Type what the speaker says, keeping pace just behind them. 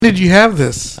Did you have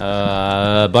this?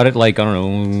 Bought it like, I don't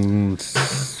know,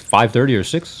 5:30 or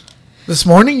 6. This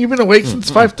morning? You've been awake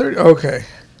since 5:30? Okay.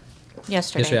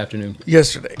 Yesterday afternoon.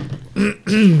 Yesterday.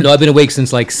 No, I've been awake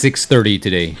since like 6:30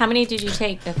 today. How many did you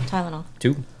take of Tylenol?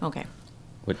 2. Okay.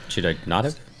 What, should I not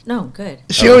have? No, good.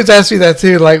 She always asks me that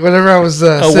too. Like whenever I was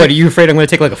Oh, sick. what, are you afraid I'm going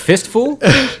to take like a fistful?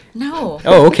 No.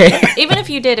 Oh, okay. Even if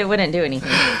you did, it wouldn't do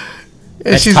anything.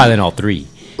 And That's she's- Tylenol 3.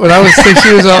 When I was sick,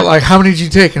 she was all like, "How many did you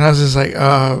take?" And I was just like,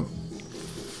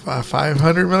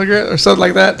 500 milligrams or something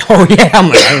like that. Oh, yeah. I'm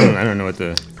like, I don't know what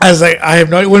the... I was like, I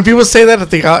have no idea. When people say that at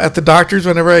the doctors,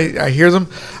 whenever I hear them,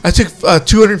 I took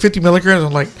 250 milligrams.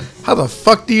 I'm like, how the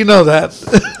fuck do you know that?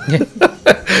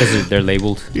 Because they're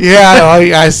labeled. Yeah,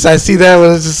 I see that,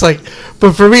 but it's just like,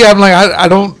 but for me, I'm like,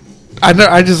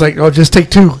 I just like, just take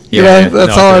 2. You know,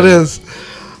 that's all it is.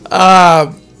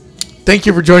 Thank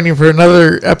you for joining for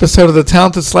another episode of the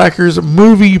Talented Slackers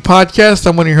movie podcast.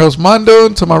 I'm one of your hosts, Mondo,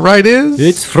 and to my right is...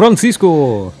 It's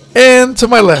Francisco. And to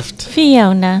my left,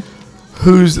 Fiona.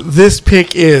 whose this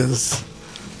pick is...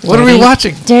 What are we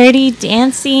watching? Dirty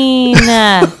Dancing.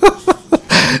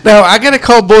 Now, I got to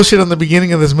call bullshit on the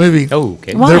beginning of this movie. Oh,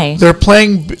 okay. Why? They're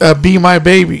playing Be My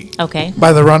Baby Okay.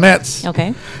 by the Ronettes.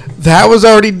 Okay. That was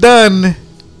already done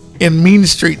in Mean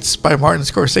Streets by Martin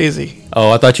Scorsese.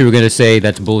 Oh, I thought you were going to say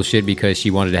that's bullshit because she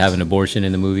wanted to have an abortion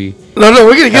in the movie. No,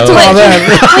 we're going to get to all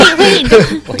that.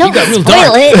 Wait. Don't got real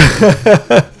spoil dark.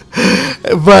 it.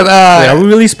 But, Wait, are we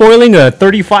really spoiling a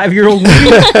 35-year-old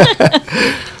movie?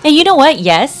 And you know what?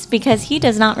 Yes, because he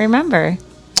does not remember.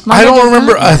 I Mama don't does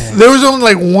remember. not. There was only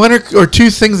like 1 or 2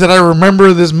 things that I remember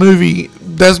of this movie.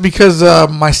 That's because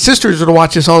my sisters would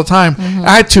watch this all the time.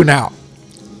 I had tune out.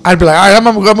 I'd be like, all right, I'm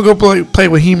going to go play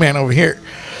with He-Man over here.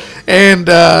 And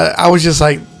I was just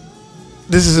like,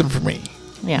 this isn't for me.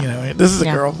 Yeah. You know, this is a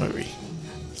Yeah. girl movie.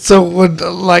 So when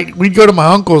we'd go to my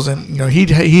uncle's and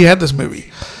he had this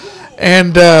movie,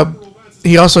 and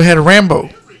he also had Rambo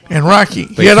and Rocky.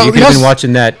 But you could have been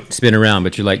watching that spin around,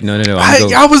 but you're like, no.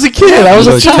 I was a kid. I was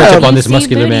a Catch child. up on this See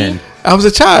muscular booty. man. I was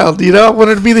a child, you know. I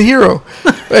wanted to be the hero.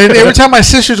 And every time my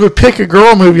sisters would pick a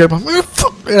girl movie, I'd be like,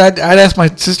 and I'd ask my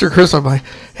sister Chris, I'm like,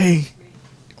 hey,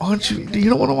 do you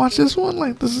don't want to watch this one?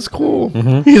 Like, this is cool.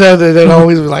 Mm-hmm. You know, they'd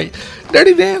always be like,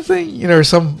 Dirty Dancing, you know, or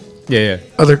some Yeah.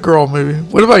 other girl movie.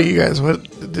 What about you guys? What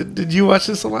did you watch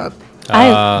this a lot?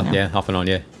 No. Yeah, off and on,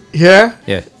 yeah. Yeah?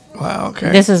 Yeah. Wow,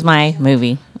 okay. This is my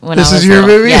movie. When This I was is your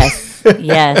little. movie? Yes.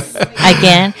 Yes.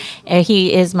 Again,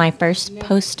 he is my first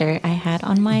poster I had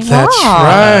on my That's wall.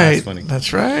 right. That's funny.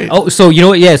 That's right. Oh, so you know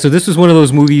what? Yeah, so this was one of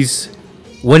those movies.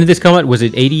 When did this come out? Was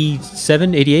it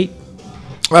 87, 88?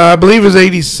 I believe it was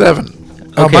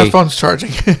 87. Oh, my Okay. phone's charging.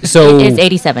 So It's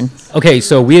 87. okay,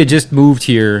 so we had just moved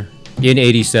here in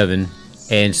 87,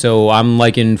 and so I'm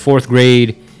like in 4th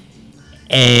grade,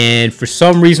 and for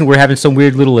some reason we're having some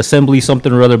weird little assembly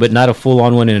something or other, but not a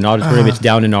full-on one in an auditorium. It's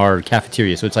down in our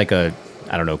cafeteria, so it's like a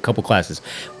couple classes,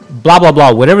 blah blah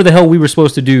blah, whatever the hell we were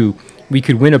supposed to do. We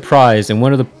could win a prize, and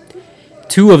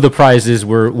two of the prizes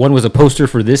were, one was a poster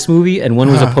for this movie and one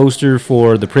was a poster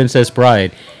for The Princess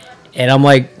Bride. And I'm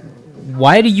like,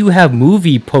 why do you have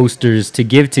movie posters to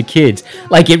give to kids?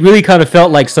 Like, it really kind of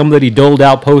felt like somebody doled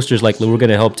out posters like, we're going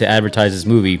to help to advertise this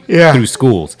movie through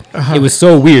schools. It was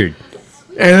so weird.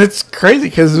 And it's crazy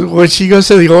because when she goes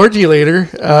to the orgy later,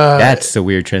 That's a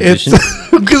weird transition.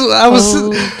 because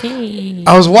Okay.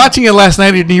 I was watching it last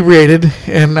night inebriated,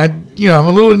 and I'm a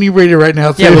little inebriated right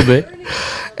now too. Yeah, a little bit.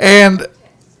 And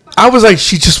I was like,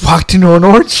 she just walked into an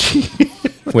orgy.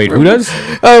 Wait, who does?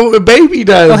 Oh, a baby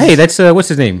does. Oh, hey, that's, what's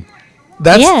his name?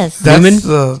 that's Yes. That's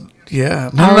Newman? yeah.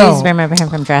 I always No. remember him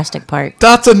from Jurassic Park.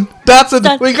 Dotson.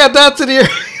 We got Dotson here.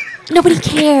 Nobody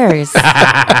cares.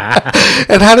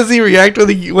 And how does he react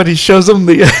when he shows him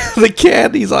the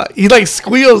cat? He like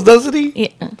squeals, doesn't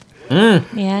he? Yeah.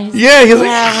 Yeah. Yeah, he's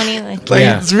like, when he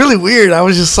Yeah. it's really weird. I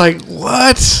was just like,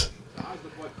 what?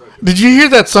 Did you hear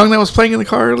that song that was playing in the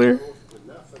car earlier?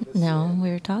 No,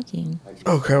 we were talking.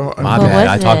 Okay. My What bad. was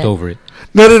I talked it? over it.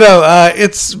 No.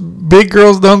 It's Big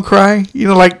Girls Don't Cry. You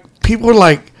know, like people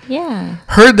like Yeah.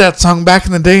 heard that song back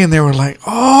in the day and they were like,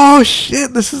 oh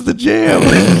shit, this is the jam.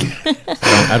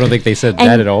 I don't think they said And-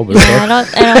 that at all, but No, okay. I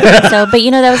don't think so. But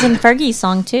that was in Fergie's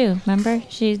song too. Remember,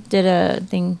 she did a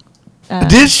thing.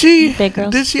 Did she? Big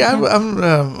Girls? Did she? Yeah.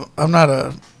 I'm not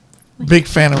a big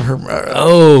fan of her.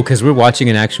 Oh, because we're watching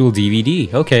an actual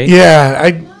DVD. Okay. Yeah,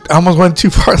 I almost went too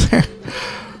far there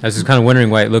I was just kind of wondering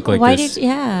why it looked like Why this. did?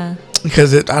 Yeah.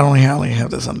 because I only have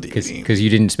this on DVD. Because you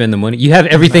didn't spend the money. You have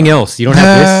everything else. You don't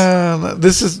have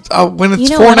This is when it's You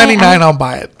know what, $4.99, I'll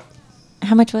buy it.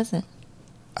 How much was it?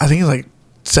 I think it's like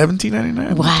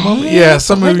 $17.99. What? Yeah,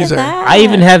 some Look movies at are. that. I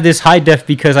even have this high def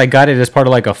because I got it as part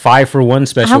of like a 5-for-1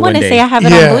 special I one want to day. say I have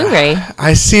it Yeah. on Blu-ray.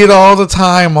 I see it all the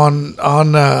time on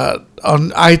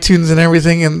iTunes and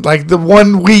everything, and like the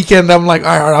one weekend I'm like,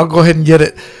 all right, I'll go ahead and get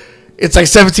it. It's like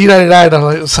 $17.99. I'm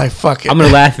like, it's like fuck it. I'm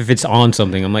gonna laugh if it's on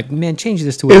something. I'm like, man, change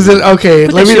this to. Is it okay?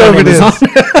 Put Let that me shit know on if it is.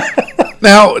 Amazon.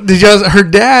 Now, did you? Her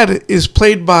dad is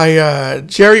played by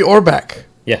Jerry Orbach.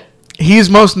 Yeah,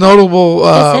 He's most notable It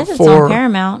says it's for. on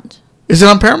Paramount. Is it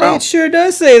on it Paramount? sure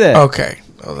does say that. Okay.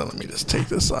 Oh, then let me just take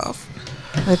this off.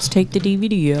 Let's take the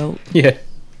DVD out. Yeah.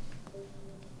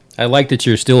 I like that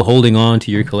you're still holding on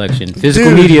to your collection. Physical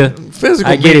Dude, media.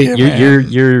 physical I get media, it. man.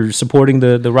 You're supporting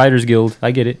the Writers Guild. I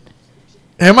get it.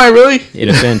 Am I really? In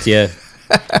a sense, yeah.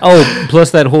 Oh, plus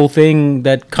that whole thing,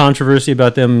 that controversy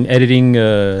about them editing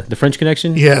the French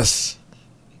Connection. Yes.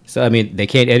 So I mean, they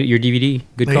can't edit your DVD.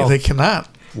 Good call. They cannot.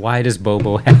 Why does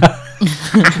Bobo have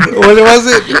What was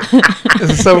it? Is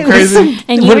it so crazy?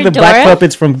 And one you're of the black Dora?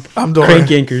 puppets from I'm Dora. Crank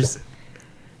Yankers?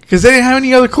 Because they didn't have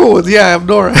any other cool ones. Yeah, I'm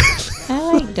Dora.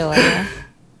 I like Dora.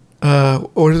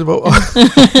 What is it about?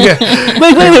 Yeah.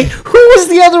 Wait. Who was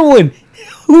the other one?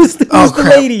 Who's the Oh,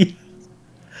 crap. lady?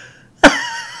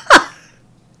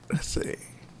 Let's see.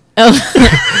 Oh,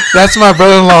 That's my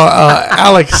brother-in-law,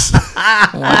 Alex.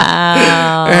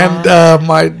 wow. And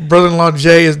my brother-in-law,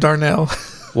 Jay, is Darnell.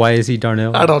 Why is he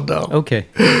Darnell? I don't know. Okay.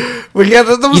 But yeah,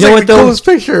 that was You know like what, the though? coolest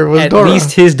picture was At Dora.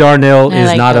 least his Darnell I is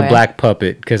like not Dora. a black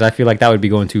puppet, because I feel like that would be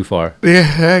going too far.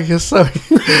 Yeah, I guess so.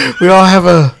 We all have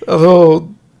a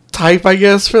little type, I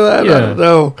guess, for that. I Yeah. don't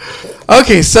know.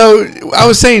 Okay, so I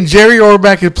was saying Jerry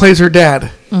Orbach who plays her dad.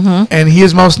 Mm-hmm. And he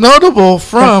is most notable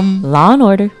from... Law and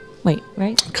Order. Wait,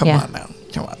 right? Come Yeah. on now.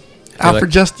 Come on. Out for like-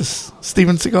 Justice.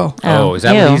 Steven Seagal. Oh, is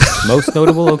that ew. what he's most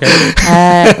notable? Okay.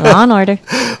 Law and Order.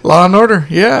 Law and Order.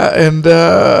 Yeah.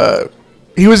 And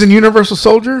he was in Universal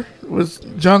Soldier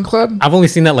with John Cludd. I've only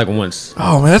seen that like once.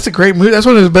 Oh, man, that's a great movie. That's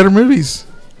one of his better movies.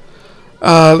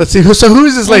 Let's see. So who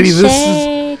is this lady? This is...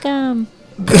 Shake 'em.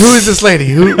 Who is this lady?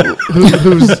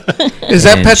 Who's is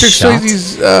that And Patrick shot.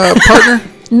 Swayze's partner?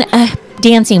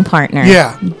 Dancing partner.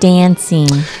 Yeah. Dancing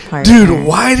partner. Dude,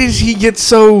 why did he get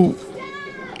so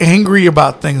angry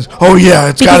about things? Oh yeah,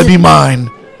 it's got to Because- be mine.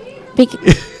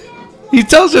 Bec- He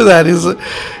tells her that.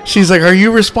 She's like, "Are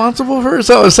you responsible for it?"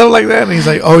 So something like that, and he's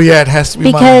like, "Oh yeah, it has to be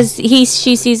because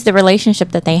she sees the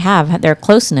relationship that they have, their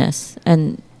closeness,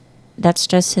 and that's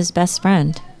just his best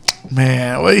friend. mine."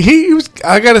 Man, well, he was.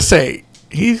 I gotta say,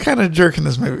 he's kind of jerking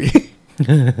this movie.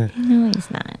 No,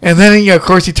 he's not. And then, of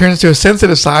course, he turns to a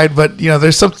sensitive side. But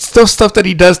there's still stuff that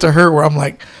he does to her where I'm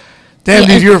like, "Damn, Yeah,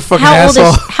 dude, you're a fucking how asshole."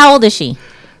 Old is, how old is she?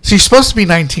 She's supposed to be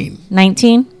 19.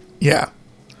 19? Yeah.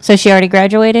 So she already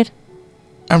graduated?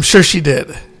 I'm sure she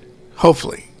did.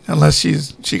 Hopefully. Unless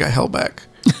she got held back.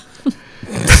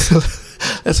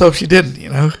 Let's hope she didn't.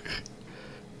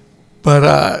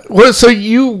 But so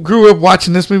you grew up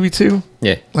watching this movie too?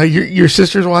 Yeah. Like your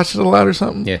sisters watched it a lot or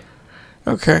something? Yeah.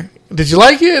 Okay. Did you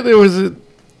like it? Or was it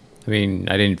I mean,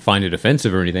 I didn't find it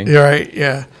offensive or anything. You're right,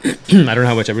 yeah. I don't know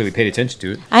how much I really paid attention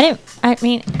to it. I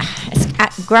mean,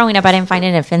 growing up, I didn't find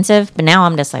it offensive, but now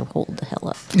I'm just like, hold the hell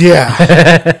up.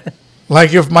 Yeah.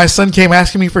 Like if my son came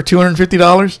asking me for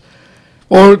 $250,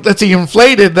 or let's see,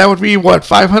 inflated, that would be what,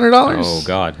 $500? Oh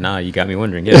God, nah, you got me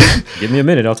wondering. Yeah, give me a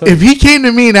minute, I'll tell If you. he came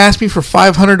to me and asked me for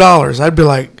 $500, I'd be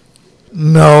like,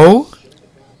 no.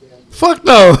 Fuck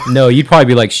no. No, you'd probably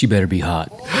be like, she better be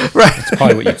hot. Right. That's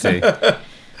probably what you'd say.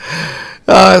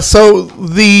 So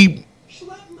the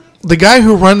guy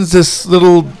who runs this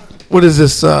little, what is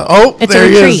this? It's there a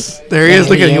he retreat. is. There he is.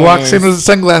 Look at him. He walks in is. with his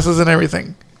sunglasses and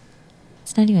everything.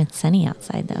 It's not even sunny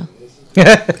outside, though.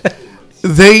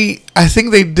 I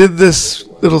think they did this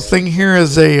little thing here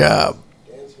as a,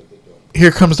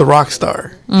 here comes the rock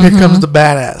star. Here comes the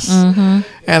badass.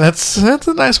 And that's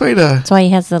a nice way to, That's why he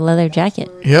has the leather jacket.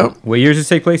 yep. What years does it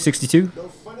take place? 62?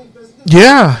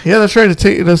 Yeah, that's right.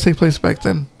 It does take place back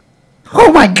then. Oh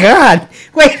my God!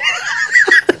 Wait,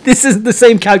 this is the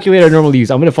same calculator I normally use.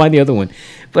 I'm gonna find the other one,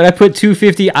 but I put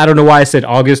 250. I don't know why I said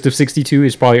August of 62.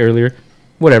 It's probably earlier.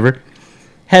 Whatever.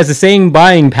 Has the same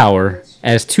buying power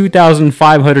as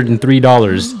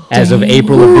 $2,503 as of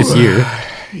April of this year.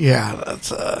 Yeah,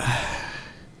 that's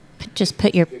Just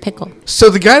put your pickle. So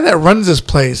the guy that runs this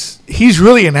place, he's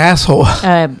really an asshole.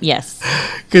 Yes.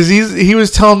 Because he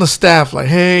was telling the staff, like,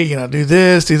 hey, do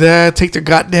this, do that, take their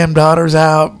goddamn daughters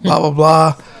out, blah, blah,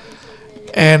 blah.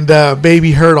 And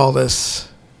Baby heard all this.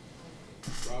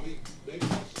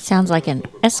 Sounds like an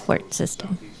escort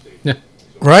system.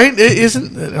 Right?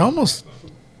 It almost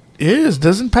is.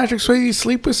 Doesn't Patrick Swayze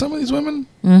sleep with some of these women?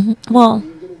 Well,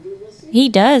 he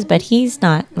does, but he's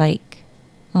not like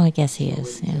Well, I guess he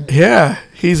is. Yeah. Yeah,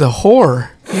 he's a whore.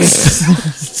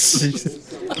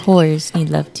 Whores need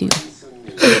love too.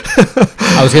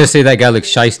 I was gonna say that guy looks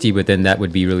shiesty, but then that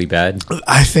would be really bad.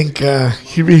 I think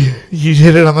you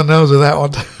hit it on the nose with that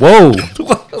one. Whoa!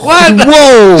 What?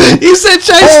 Whoa! You said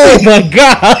Oh shiesty. my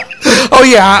god! Oh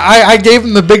yeah, I gave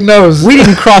him the big nose. We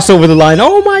didn't cross over the line.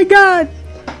 Oh my god!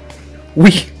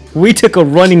 We took a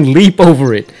running leap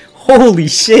over it. Holy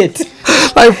shit!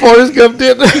 Like Forrest Gump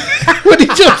did when he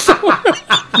jumped somewhere.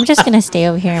 I'm just gonna stay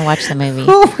over here and watch the movie.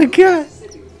 Oh my god!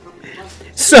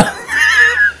 So,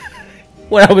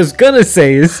 what I was gonna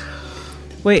say is,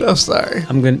 wait. I'm sorry.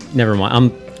 I'm gonna. Never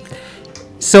mind.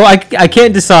 So I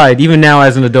can't decide even now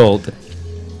as an adult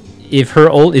if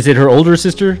is it her older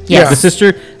sister? Yes. The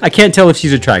sister. I can't tell if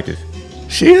she's attractive.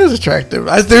 She is attractive.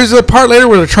 There's a part later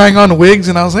where they're trying on wigs,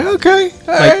 and I was like, okay, all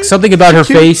Like right. something about her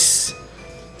Cute. face.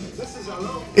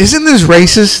 Isn't this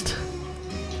racist?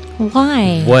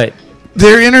 Why? What?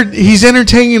 He's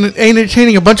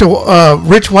entertaining a bunch of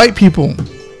rich white people.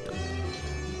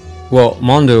 Well,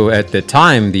 Mondo, at the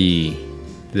time, the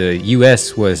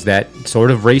U.S. was that sort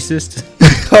of racist.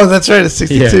 Oh, that's right. It's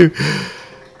 62.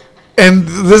 And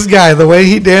this guy, the way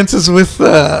he dances with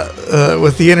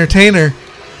the entertainer,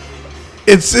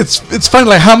 it's funny.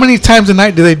 Like, how many times a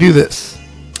night do they do this?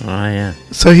 Oh yeah.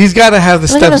 So he's got to have the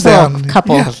Look at steps this little down.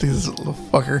 couple. Yeah, this little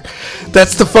fucker.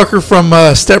 That's the fucker from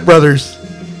Step Brothers.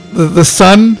 The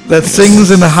son that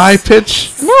sings in a high pitch.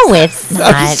 No, it's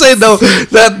not. I'm just saying, no,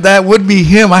 that would be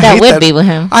him. That would be with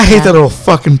him. I hate Yeah. that little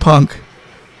fucking punk.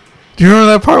 Do you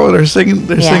remember that part where they're singing?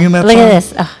 They're singing that Look song? at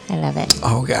this. Oh, I love it.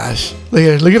 Oh gosh, look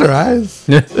at her eyes.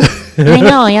 I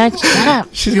know. Yeah, shut up.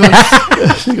 She's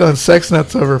going sex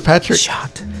nuts over Patrick.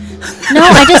 Shot. No,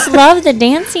 I just love the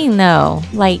dancing though.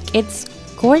 Like it's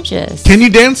gorgeous. Can you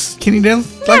dance? Like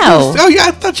No. this? Oh yeah,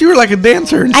 I thought you were like a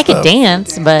dancer. And I could stuff.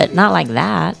 dance, but not like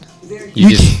that. You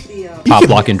just pop,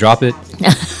 lock, and drop it.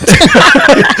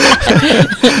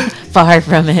 Far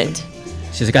from it.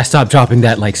 She's like, I stopped dropping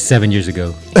that like 7 years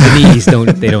ago. The knees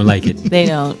don't like it. They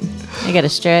don't. They gotta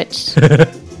stretch. Look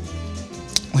at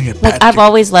Like Patrick. I've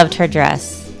always loved her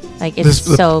dress. Like it's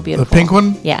The so beautiful. pink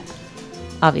one? Yeah.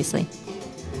 Obviously.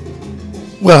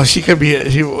 Well, she could be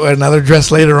another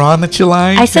dress later on that you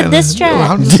like. I said and- this dress.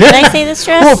 Well, I'm just- Did I say this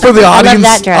dress? Well, for the I love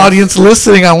that dress. audience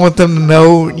listening, I want them to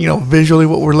know, visually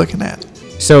what we're looking at.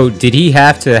 So did he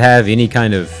have to have any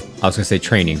kind of, I was gonna say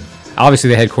training? Obviously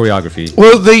they had choreography.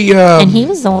 Well, And he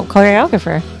was the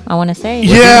choreographer, I want to say.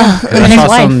 Yeah. I And his saw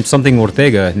wife. something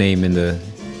Ortega name in the.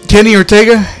 Kenny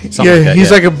Ortega, Something yeah, like that, he's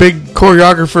yeah. like a big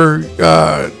choreographer.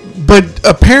 But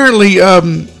apparently,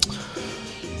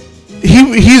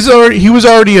 he was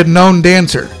already a known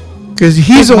dancer because he's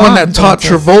His the one mom that taught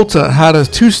dances. Travolta how to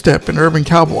two-step in Urban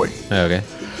Cowboy. Oh, okay.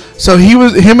 So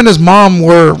him and his mom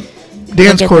were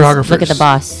dance choreographers. Look at the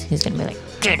boss. He's gonna be like.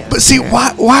 But see,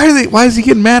 why is he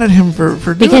getting mad at him for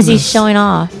doing Because he's this? showing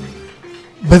off.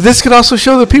 But this could also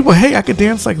show the people, hey, I could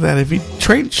dance like that if he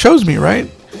shows me, right?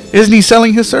 Isn't he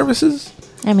selling his services?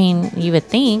 I mean, you would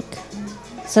think.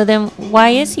 So then, why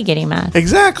is he getting mad?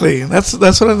 Exactly. That's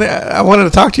what I wanted to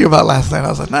talk to you about last night. I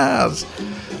was like, nah, let's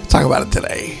talk about it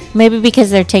today. Maybe because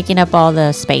they're taking up all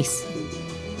the space,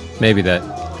 Maybe that.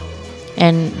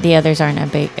 and the others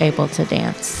aren't able to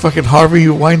dance. Fucking Harvey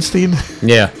Weinstein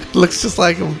Yeah. looks just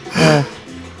like him.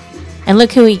 And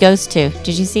look who he goes to.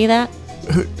 Did you see that?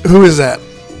 Who is that?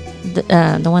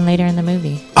 The one later in the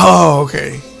movie. Oh,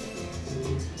 okay.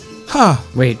 Huh.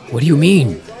 Wait, what do you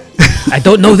mean? I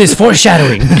don't know this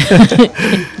foreshadowing.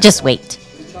 Just wait.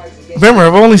 Remember,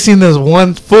 I've only seen this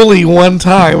fully one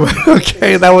time.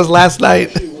 Okay, that was last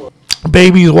night.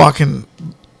 Baby's walking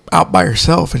out by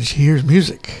herself and she hears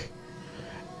music.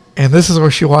 And this is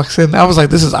where she walks in. I was like,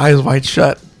 this is Eyes Wide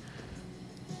Shut.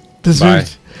 This Bye.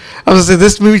 movie, I was like,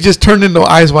 this movie just turned into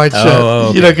Eyes Wide Shut.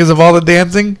 okay. Because of all the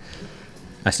dancing.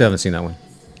 I still haven't seen that one.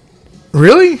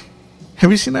 Really? Have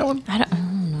you seen that one? I don't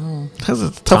know. That's a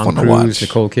tough Tom one to Cruise, watch.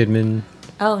 Nicole Kidman.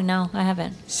 Oh no, I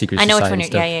haven't. Secret I know which Society one you're.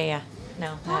 stuff. Yeah.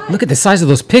 No, I haven't. Look at the size of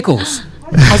those pickles.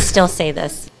 I still say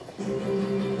this.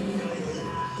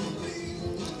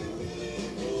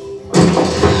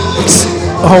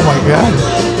 Oh my god.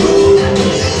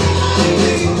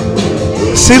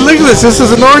 See, look at this. This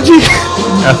is an orgy.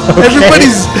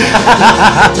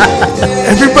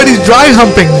 Everybody's dry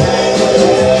humping.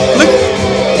 Look.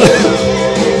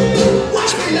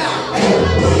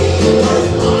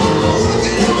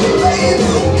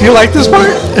 Do you like this part?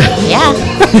 Yeah.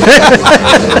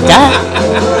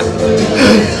 Duh.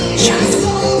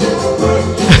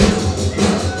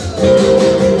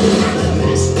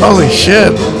 Holy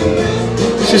shit.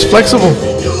 She's flexible.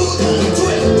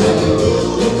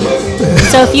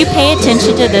 So if you pay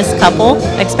attention to this couple,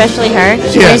 especially her,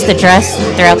 she Yeah. wears the dress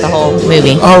throughout the whole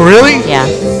movie. Oh, really? Yeah.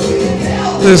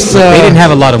 This They didn't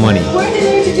have a lot of money.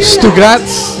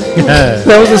 Stugats.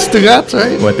 That was the Stugats,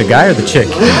 right? What, the guy or the chick?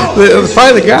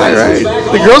 Probably the guy, right?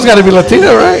 The girl's got to be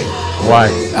Latina, right? Why?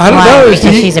 I don't Why? know.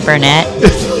 Because she's a brunette.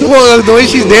 Well, the way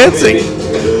she's dancing.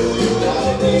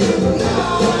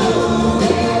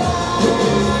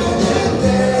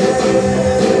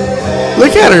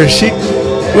 Look at her.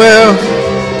 Well,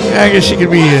 I guess she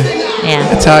could be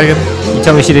Yeah. Italian. You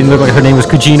tell me she didn't look like her name was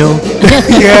Cugino?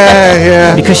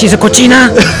 Yeah. Because she's a cochina?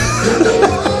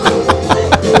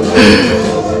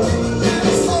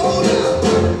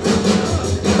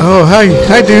 Oh,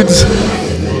 hi, dudes.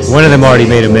 One of them already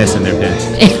made a mess in their pants.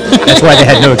 That's why they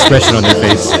had no expression on their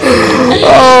face.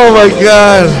 Oh my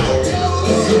God.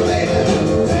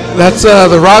 That's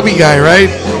the Robbie guy, right?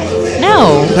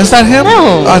 No. That's not him.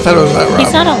 No. Oh, I thought it was that Robbie.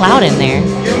 He's not allowed in there.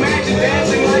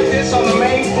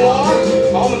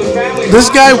 This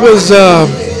guy was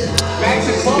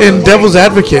in Devil's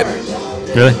Advocate.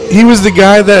 Really? He was the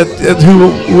guy that who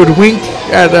would wink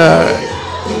at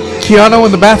Keanu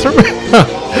in the bathroom.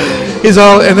 He's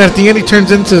all, and at the end he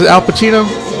turns into Al Pacino.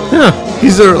 Huh.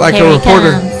 He's like Here a he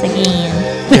reporter. comes again.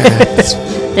 Yeah,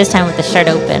 This time with the shirt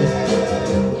open.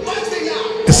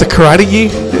 it's a karate gi,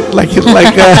 like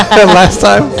last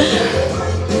time.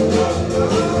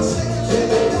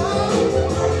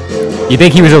 You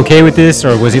think he was okay with this,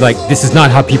 or was he like, this is not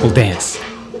how people dance?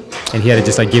 And he had to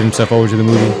just like give himself over to the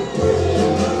movie?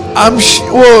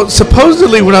 Well,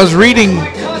 supposedly when I was reading,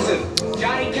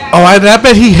 I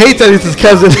bet he hates that it's his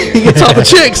cousin. He gets all the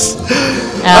chicks,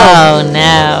 Oh,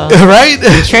 no. right?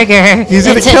 Trigger. He's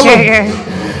gonna It's a kill him. trigger.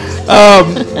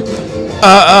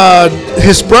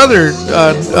 His brother,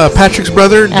 Patrick's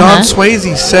brother, Don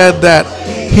Swayze, said that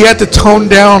he had to tone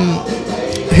down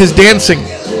his dancing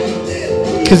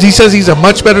because he says he's a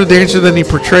much better dancer than he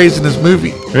portrays in his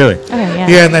movie. Really? Oh, yeah.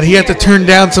 Yeah, and that he had to turn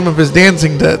down some of his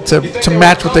dancing to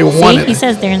match what they See, wanted. he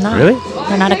says they're not. Really?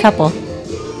 They're not a couple.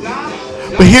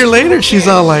 But here later, she's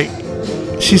all like,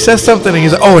 she says something, and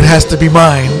he's like, "Oh, it has to be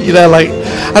mine." You know, like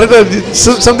I don't know.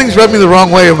 Something's rubbed me the wrong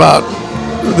way about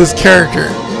this character.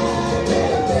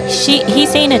 He's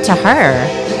saying it to her.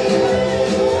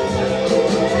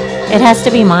 It has to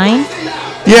be mine.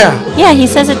 Yeah, Yeah, he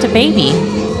says it to Baby.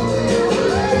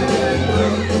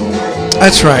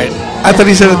 that's right. I thought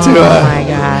he said it to. Oh my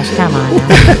gosh! Come on.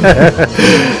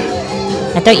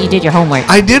 Now. I thought you did your homework.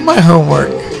 I did my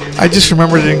homework. I just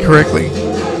remembered it incorrectly.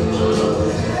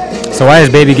 So why is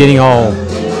Baby getting all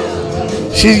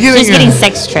She's She's getting getting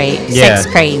sex Yeah. sex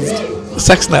crazy.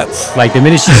 sex nuts. like the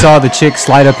minute she saw the chick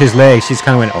slide up his leg, she's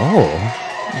kind of went, oh,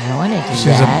 I want to do She's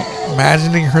that.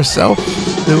 imagining herself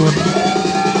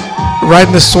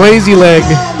riding the Swayze leg.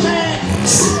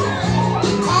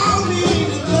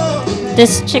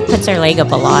 This chick puts her leg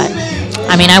up a lot.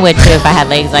 I mean, I would too if I had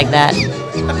legs like that.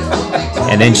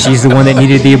 and then she's the one that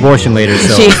needed the abortion later.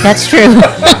 So That's true.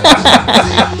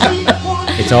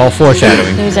 it's all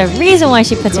foreshadowing. There's a reason why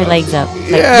she puts her legs up.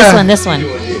 Like Yeah. this one.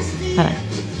 Hold on.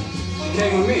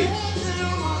 Came with me.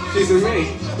 She's with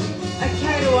me. I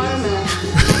carried a watermelon.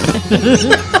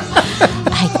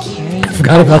 I carried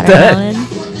Forgot about that. watermelon.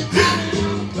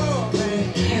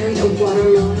 Carried a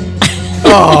watermelon.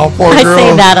 Oh, poor I girl.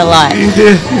 say that a lot. You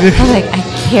did. I'm like, I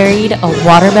carried a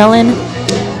watermelon.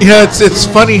 Yeah, it's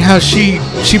funny how she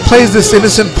plays this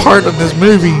innocent part of this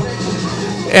movie,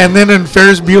 and then in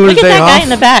Ferris Bueller's Look at Day that Off. guy in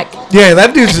the back. Yeah,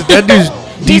 that dude's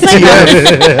He's like,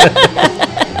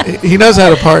 DTF. He knows how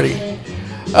to party.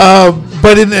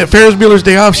 But in Ferris Bueller's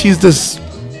Day Off, she's this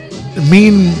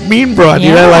mean broad.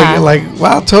 You know, Yeah. like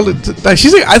wow, totally. Like,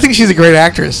 I think she's a great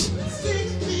actress.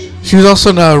 She was also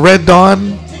in Red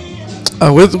Dawn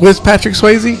with Patrick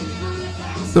Swayze.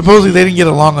 Supposedly they didn't get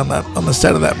along on the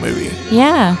set of that movie,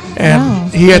 yeah. and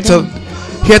no, he had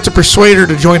they to persuade her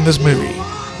to join this movie.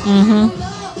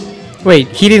 Wait,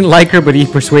 he didn't like her, but he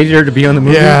persuaded her to be on the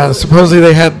movie? Yeah,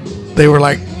 supposedly they were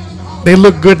like, they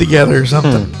look good together or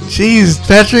something. Jeez,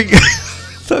 Patrick.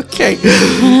 Okay.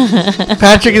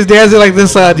 Patrick is dancing like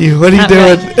this on you. What are you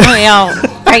doing? Oh, y'all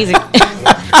crazy.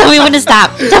 Tell me when to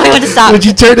stop. Tell me when to stop. Would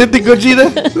you turn into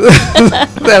Gogeta?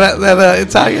 that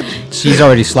Italian? She's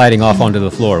already sliding off onto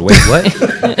the floor. Wait, what?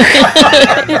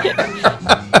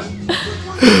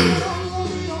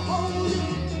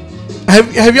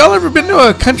 Have y'all ever been to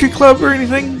a country club or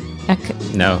anything?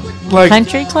 No. Like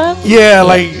Country club? yeah,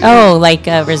 like Oh, like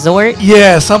a resort?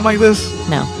 yeah, something like this.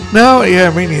 No. No,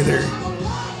 yeah, me neither.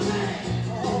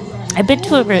 I've been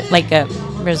to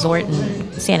a resort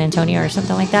in San Antonio or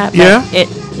something like that. But Yeah?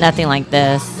 Nothing like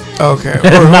this. Okay.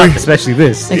 Not especially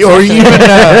this. Or even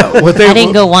what they. I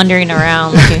didn't go wandering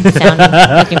around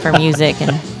looking for music.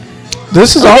 And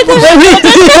This is awful.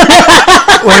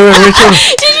 Wait, which one?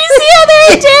 did you see how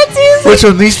they're dancing? Which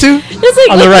one? These two? It's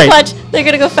like, On the right. watch. They're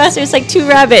gonna go faster. It's like two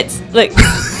rabbits. Look. Look.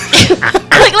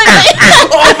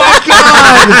 Oh my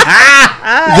god!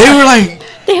 They were like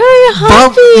They were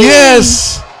bump. humping.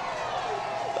 Yes.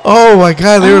 Oh my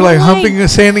god! They were like humping and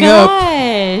standing up.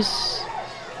 Gosh.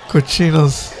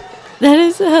 Cochinos. That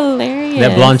is hilarious.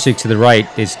 That blonde chick to the right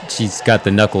she's got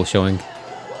the knuckle showing.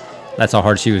 That's how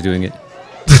hard she was doing it.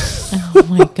 Oh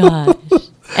my gosh.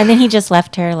 And then he just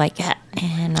left her like, yeah,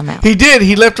 and I'm out. He did.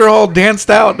 He left her all danced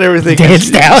out and everything.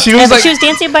 Danced out? She Yeah, was but like she was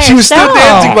dancing by She was still herself.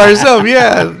 dancing by herself.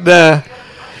 Yeah. And,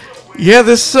 yeah.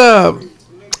 This and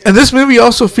this movie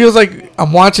also feels like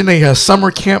I'm watching a summer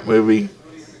camp movie.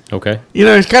 Okay. You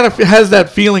know, it kind of has that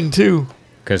feeling too.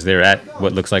 Because they're at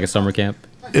what looks like a summer camp.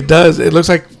 It does. It looks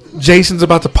like Jason's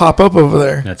about to pop up over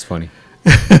there. That's funny.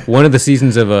 One of the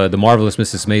seasons of The Marvelous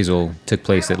Mrs. Maisel took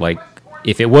place at like,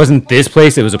 if it wasn't this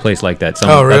place, it was a place like that. Some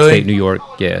Oh, really? upstate New York.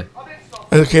 Yeah.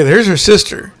 Okay, there's her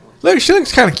sister. Look, she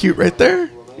looks kind of cute right there.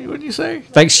 Wouldn't you say?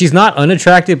 Like she's not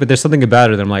unattractive, but there's something about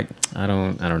her that I'm like, I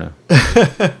don't know.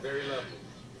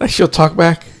 Like she'll talk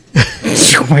back.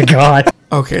 Oh my god.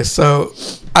 Okay, so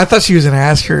I thought she was gonna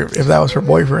ask her if that was her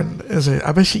boyfriend.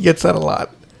 I bet she gets that a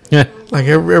lot. Yeah. Like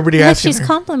everybody Look, asking she's her.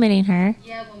 complimenting her.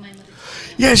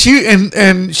 Yeah, she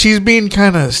and she's being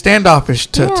kind of standoffish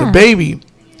to Yeah. baby,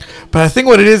 but I think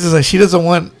what it is that she doesn't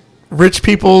want rich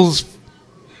people's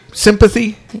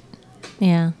sympathy,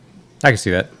 Yeah. I can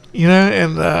see that. you know,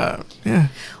 and yeah,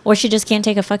 Or she just can't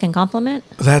take a fucking compliment.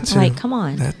 that too. Like, come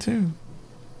on. that too.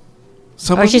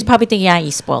 Or she's probably thinking, yeah,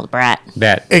 you spoiled brat.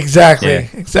 That. exactly Yeah.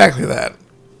 exactly that.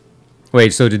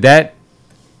 Wait, so did that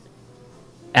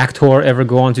actor ever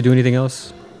go on to do anything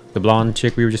else? The blonde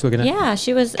chick we were just looking at? Yeah,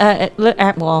 she was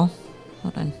well,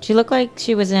 hold on. She looked like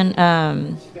she was in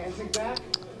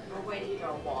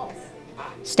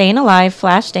Staying Alive,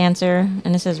 Flash Dancer,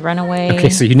 and it says Runaway. Okay,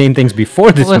 so you named things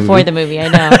before this Before movie. the movie, I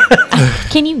know.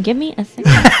 Can you give me a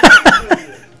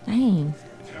second? Dang.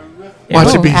 Watch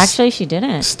Oh, it be actually, she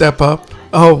didn't. step up.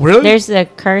 Oh, really? There's the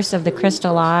Curse of the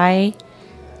Crystal Eye,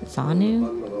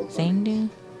 Zandu,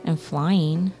 and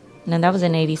Flying. And then that was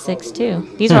in 86 too.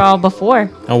 These are all before.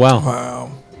 Oh, wow.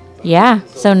 Wow. Yeah.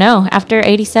 So no, after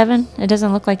 87, it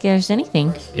doesn't look like there's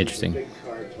anything. Interesting.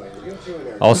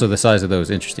 Also, the size of those,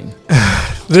 interesting.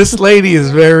 This lady is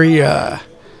very.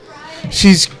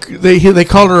 They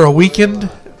called her a weekend.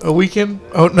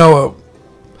 Oh no,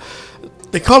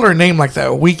 they call her a name like that,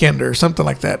 a weekender or something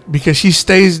like that, because she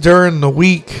stays during the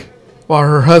week while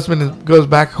her husband goes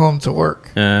back home to work.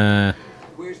 And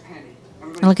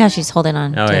look how she's holding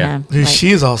on Oh, to yeah. him. Dude, Like, she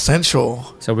is all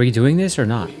sensual. So, were you doing this or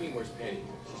not?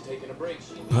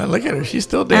 Look at her; she's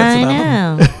still I dancing on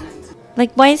him. know.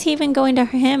 Like, why is he even going to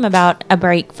him about a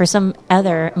break for some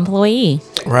other employee?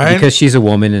 Right? Because she's a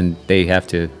woman and they have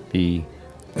to be.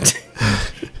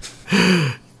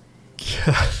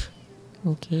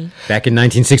 Okay. Back in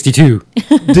 1962.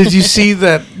 Did you see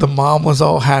that the mom was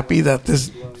all happy that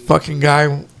this fucking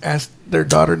guy asked their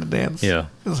daughter to dance? Yeah.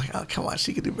 It was like, oh come on,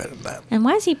 she could do better than that. And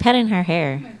why is he petting her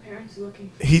hair?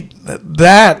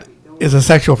 That is a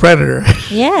sexual predator.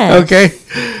 Yeah. Okay,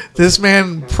 this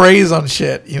man preys on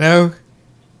shit. You know,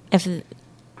 If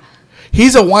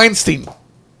he's a Weinstein.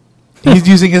 He's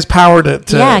using his power to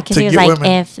yeah, because to he was get like,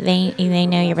 women. if they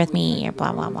know you're with me, you're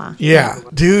blah blah blah. Yeah,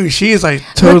 dude, she is like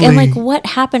Look, totally. and like, what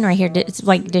happened right here?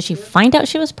 Did she find out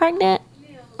she was pregnant,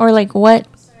 or like what?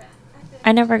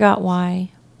 I never got why.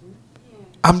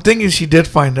 I'm thinking she did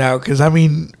find out because I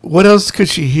mean, what else could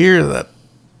she hear that,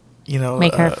 you know,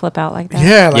 Make her flip out like that.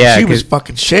 Yeah, like Yeah, she was 'cause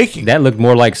fucking shaking. That looked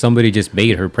more like somebody just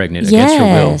made her pregnant against her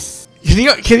will. Yes.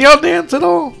 Can y'all dance at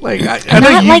all? Like I know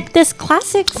Not you, like this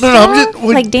classic No, no, I'm stuff.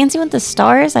 just- like Dancing with the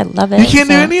Stars. I love it. you can't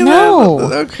do So- any of no.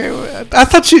 that. Okay, well, I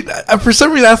thought you. For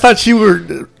some reason, I thought you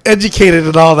were educated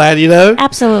and all that. You know.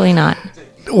 Absolutely not.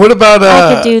 What about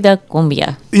I could do the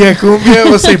cumbia. Yeah, cumbia.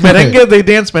 Let's say merengue. They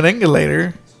dance merengue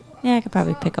later, Yeah, I could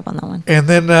probably pick up on that one. and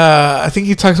then I think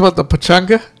he talks about the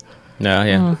pachanga. No,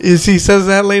 yeah. He says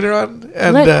that later on,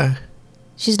 and Look.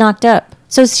 She's knocked up.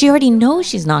 So she already knows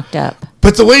she's knocked up.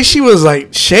 but the way she was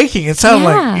like shaking, it sounded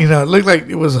Yeah. like it looked like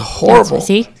it was horrible.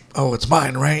 See? Oh, it's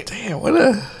mine, right?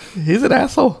 Damn, he's an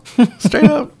asshole, straight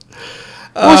up.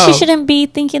 Well, she shouldn't be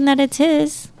thinking that it's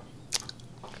his.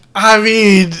 I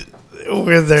mean,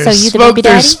 where there's So you the smoke, baby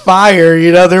there's daddy? fire.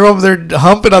 You know, they're over there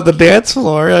humping on the dance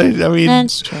floor. I mean,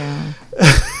 That's true.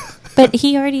 But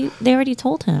they already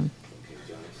told him.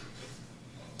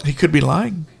 he could be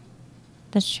lying.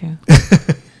 That's true.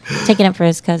 Taking it for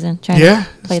his cousin. Trying Yeah,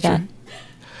 to play that's that. true.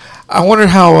 I wonder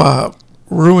how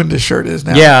ruined his shirt is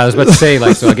now. Yeah, I was about to say,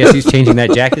 like, so I guess he's changing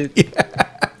that jacket.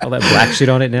 All that black shit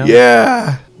on it now.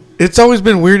 Yeah. It's always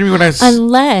been weird to me when I.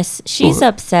 Unless she's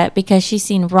upset because she's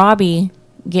seen Robbie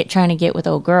trying to get with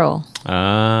old girl.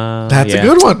 That's yeah. a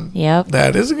good one. Yep.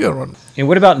 That is a good one. And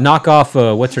what about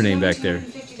knockoff? What's her name back there?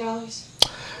 $250.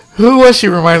 Who was she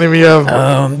reminding me of?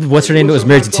 What's her name that was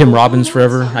married to Tim Robbins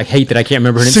forever? I hate that I can't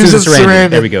remember her name. Susan Sarandon. Sarandon.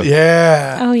 There we go.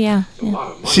 Yeah. Oh yeah.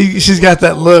 Yeah. She's got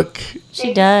that look.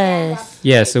 She does.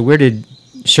 Yeah. So where did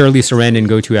Shirley Sarandon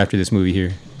go to after this movie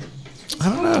here? I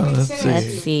don't know. Let's see.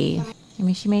 Let's see. I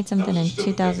mean, she made something in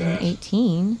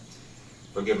 2018.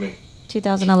 Forgive me.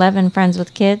 2011, Friends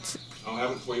with Kids. I'll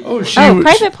have it for you. Oh, she Oh, was-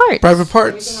 Private Parts. Private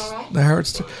Parts. The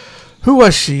Howard's. Who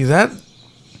was she? That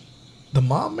the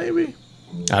mom, maybe?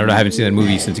 I don't know. I haven't seen that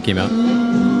movie since it came out. Look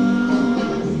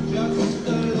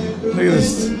at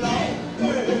this.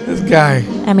 This guy,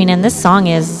 I mean, and this song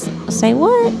is Say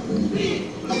What?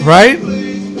 right?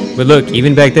 But look,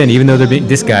 even back then, even though they're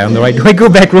this guy on the right, do I go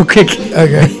back real quick?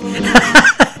 Okay.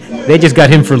 They just got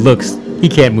him for looks. He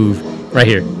can't move. Right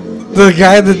here. The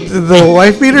guy, the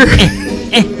wife beater.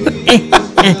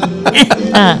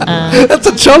 That's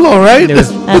a cholo, right? It was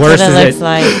That's worse what it as looks it,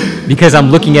 like. because I'm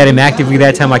looking at him actively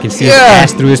that time. I can see his Yeah.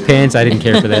 ass through his pants. I didn't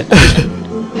care for that.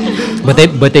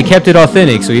 But they kept it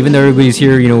authentic. So even though everybody's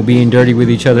here, you know, being dirty with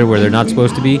each other where they're not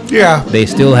supposed to be, Yeah. they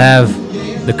still have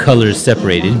the colors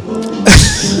separated.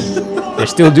 They're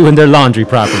still doing their laundry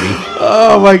properly.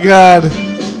 Oh my God.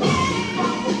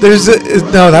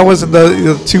 No, that wasn't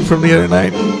the two from the other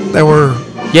night that were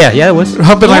Yeah, it was.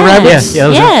 humping like Yeah. rabbits. Yeah, that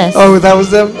was it. Yes. Oh, that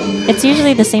was them. It's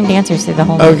usually the same dancers through the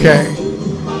whole movie. Okay.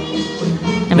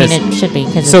 I mean, That's- it should be.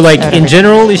 Cause So it's like out of in her-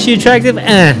 general, is she attractive?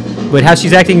 But how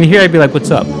she's acting in here, I'd be like, what's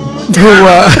up?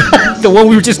 Who? The one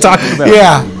we were just talking about.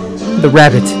 Yeah. The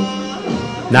rabbit.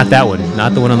 Not that one.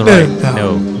 Not the one on the right.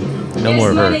 No. No more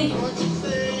of her.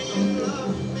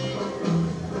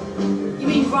 You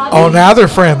mean Robbie? Oh, now they're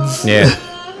friends. Yeah.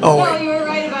 Oh, No, wait. you were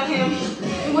right about him.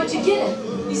 And what'd you get?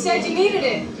 You said you needed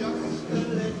it.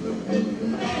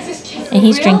 Is this kid for And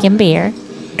he's real? drinking beer.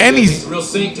 And he's Real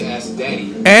sink to ask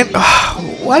daddy.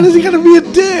 why does he gotta be a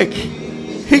dick?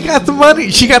 He got the money.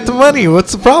 She got the money.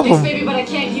 What's the Thanks, problem? baby, but I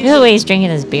can't use The way he's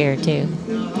drinking his beer too.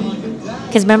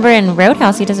 Because remember in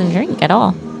Roadhouse, he doesn't drink at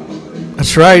all.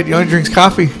 That's right. He only drinks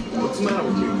coffee. What's the matter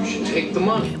with you? You should take the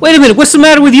money. Wait a minute. What's the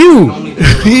matter with you?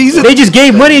 He's a, They just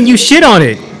gave money and you shit on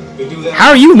it. They do that How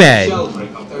are you mad?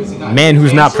 celebrate on Thursday night. Man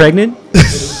who's not pregnant?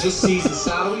 It's this season's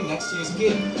salary next year's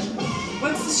gift.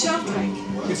 What's the shelf drink?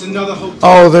 It's another hotel.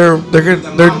 oh, they're The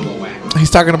gonna. Mambo Act. He's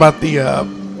talking about the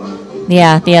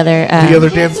Yeah, the other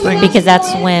dance thing. because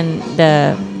that's when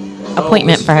the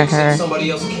appointment for her. Somebody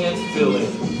else can't fill in.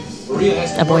 Maria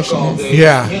has to Abortion work all is. day.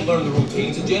 Yeah. Can't learn the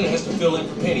routines, and Janet has to fill in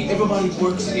for Penny. Everybody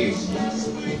works here.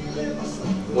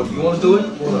 What do you want to do it?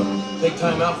 Want to take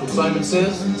time out from Simon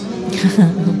Says?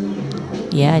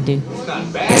 Yeah, I do. It's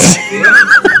not bad. Yeah.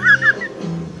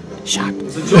 Shocked.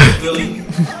 It's a joke, Billy.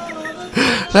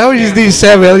 Now we just need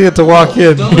Sam Elliott to walk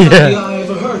in. Dumbest idea I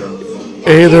ever heard of.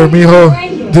 Hey there,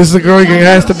 mijo. This is the girl you can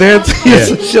ask to dance.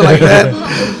 Shit like that.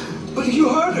 But you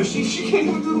heard her. She can't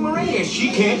even do the merengue.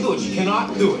 She can't do it. She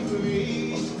cannot do it.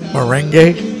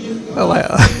 Merengue. I like.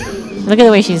 Look at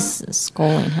the way she's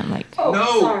scolding him. Like, Oh,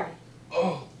 No. sorry.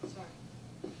 Oh.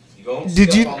 You don't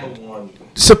Did step you- on the one.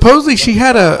 Supposedly she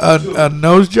had a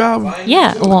nose job.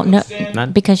 yeah, well, no,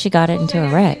 Not- because she got it into a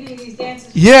wreck. These dances.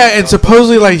 Yeah, and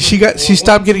supposedly like she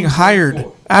stopped getting hired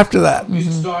after that.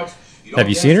 Have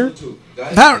you seen her?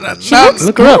 She looks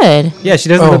Look her up. good. Yeah, she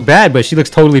doesn't Oh. look bad, but she looks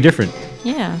totally different.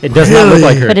 Yeah, It does not look Really?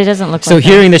 like her. but it doesn't look So like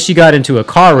hearing that she got into a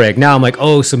car wreck, now I'm like,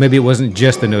 oh, so maybe it wasn't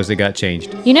just the nose that got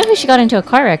changed. that. You know who she got into a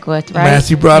car wreck with, right?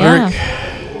 Matthew Broderick. Yeah.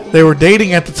 They were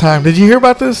dating at the time. Did you hear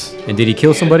about this? And did he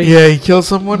kill somebody? Yeah, he killed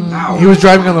someone. He was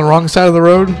driving on the wrong side of the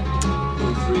road.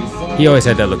 He always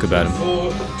had that look about him.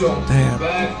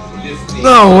 Damn.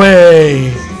 No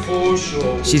way.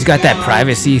 She's got that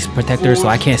privacy protector, so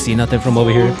I can't see nothing from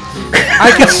over here.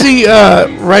 I can see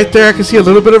right there. I can see a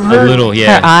little bit of her. A little,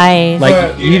 yeah. Her eyes.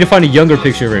 Like you need to find a younger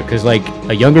picture of her, because like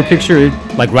a younger picture,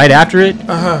 like right after it,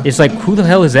 it's like who the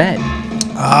hell is that?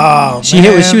 Oh, She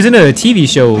was in a TV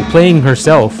show playing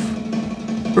herself.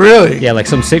 Really? Yeah, like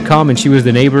some sitcom, and she was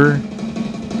the neighbor,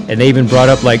 and they even brought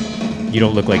up like, you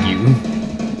don't look like you.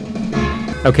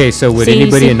 Okay, so would See,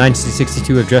 anybody see- in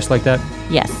 1962 have dressed like that?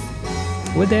 yes.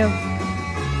 Would they have?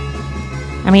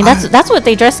 I mean, that's what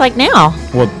they dress like now.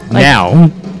 Well, Like-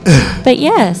 now, But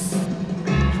yes,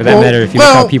 for that Well- matter, if you look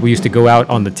well- how people used to go out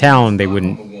on the town, they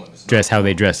wouldn't dress how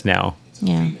they dress now.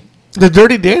 yeah, The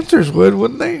Dirty Dancers would,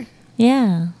 wouldn't they?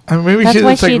 Yeah. I mean, maybe That's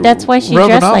why it's, like, she. That's why she rubbing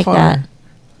dressed off like on that. her.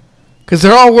 Because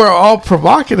were all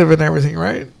provocative and everything,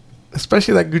 right?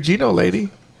 Especially that Gugino lady.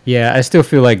 Yeah, I still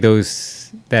feel like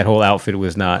that whole outfit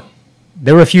was not.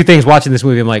 There were a few things watching this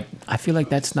movie. I'm like, I feel like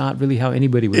that's not really how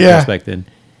anybody would dress back then.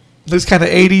 This kind of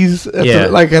 80s,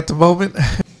 at the moment.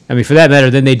 I mean, for that matter,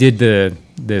 then they did the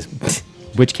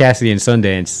Butch Cassidy and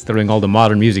Sundance, throwing all the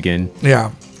modern music in.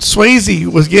 Yeah. Swayze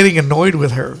was getting annoyed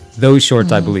with her. Those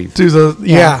shorts, I believe.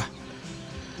 Yeah.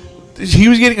 He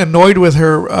was getting annoyed with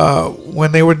her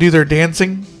when they would do their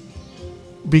dancing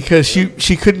because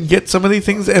she couldn't get some of these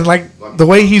things. And, like, the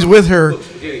way he's with her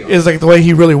is, like, the way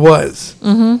he really was.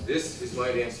 Mm-hmm. This is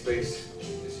my dance space.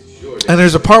 This is your And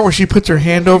there's a part where she puts her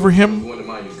hand over him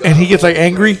and he gets, like,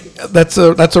 angry. That's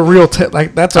a real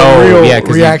that's a real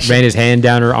reaction. He ran his hand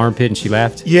down her armpit and she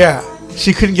laughed. Yeah,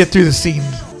 she couldn't get through the scene.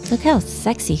 Look how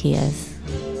sexy he is.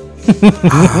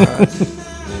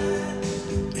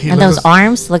 He And those looks-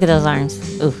 arms. Look at those arms.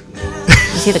 Ooh.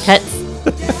 You see the cuts?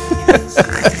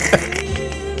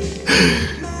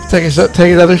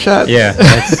 Take another shot. Yeah.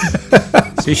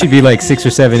 So you should be like 6 or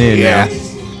 7 in. Yeah.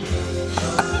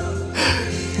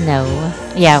 No.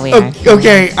 Yeah, we are.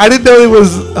 Okay, I didn't know it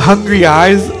was Hungry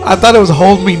Eyes. I thought it was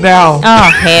Hold Me Now.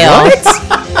 Oh, hell.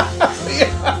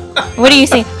 What do you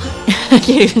think? I can't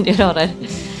even do it. Hold on.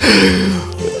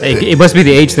 It must be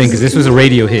the age thing because this was a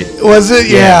radio hit. Was it?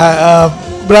 Yeah.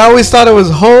 But I always thought it was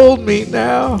Hold Me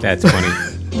Now. That's funny.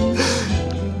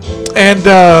 And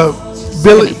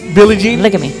Billie Jean.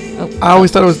 Look at me. Oh. I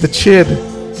always thought it was the Chid.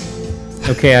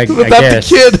 Okay, I Not guess.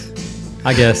 the Kid.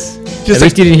 I guess. Just At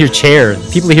least you didn't hear chair.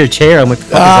 People hear chair. I'm like, the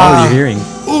fuck is wrong with your hearing?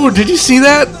 Ooh, did you see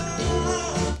that?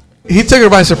 He took her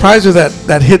by surprise with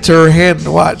that hit to her hand.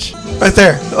 Watch right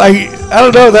there. Like, I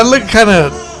don't know. That looked kind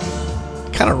of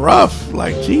rough.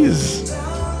 Like, jeez.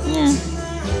 Yeah.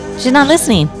 She's not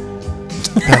listening.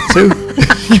 That too.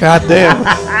 God damn.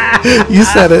 You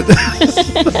said it.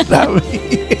 Not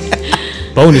me.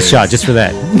 Bonus shot just for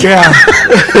that. Yeah.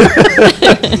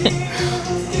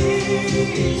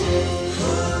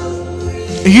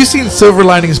 You seen Silver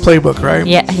Linings Playbook, right?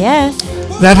 Yeah. Yes.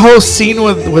 That whole scene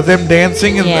with them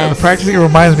dancing and Yes. the practicing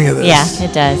reminds me of this. Yeah,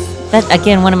 it does. That's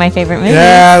again one of my favorite movies.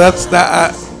 Yeah, that's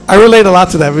that. I relate a lot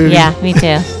to that movie. Yeah, me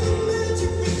too.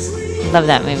 Love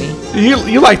that movie.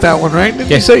 You like that one, right? Didn't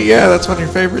Yeah. you say that's one of your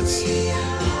favorites?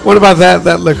 What about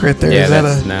that look right there? Yeah, Is that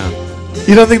that's, a? no.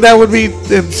 You don't think that would be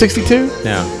in '62?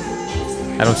 No.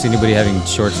 I don't see anybody having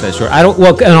shorts that short. I don't.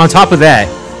 Well, and on top of that,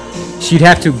 she'd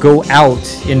have to go out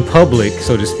in public,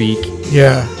 so to speak.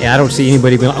 Yeah. And I don't see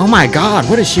anybody being like, "Oh my God,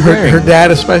 what is she Her, wearing?" her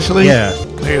dad especially. Yeah.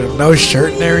 Look at him, no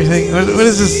shirt and everything. What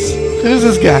is this? Who is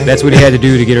this guy? That's what he had to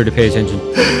do to get her to pay attention.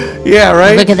 Yeah,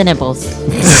 right. Look at the nipples.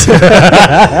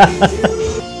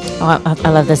 Oh, I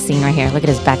love this scene right here. Look at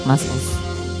his back muscles.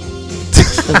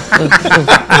 Ooh, ooh, ooh.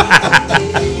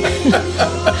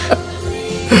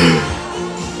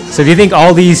 So do you think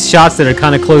all these shots that are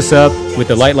kind of close up with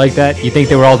the light like that, you think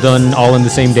they were all done all in the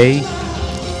same day?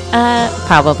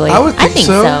 Probably. I would think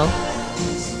so.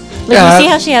 Look, Yeah, you see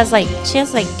how she has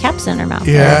like caps in her mouth.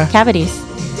 Yeah. Or cavities.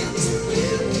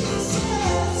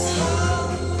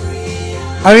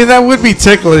 I mean, that would be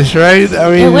ticklish, right?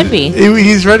 I mean, It would be.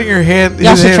 He's running her hand.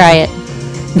 Y'all his should try hand- it.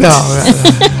 No,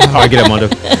 Oh, I get it, Mondo.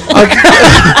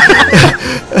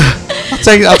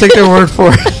 I'll take their word for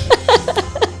it.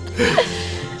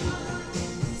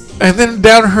 And then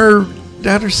down her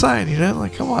side,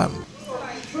 like, come on.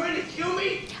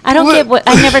 I don't get what.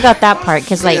 I never got that part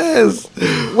because like, Yes.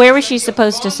 where was she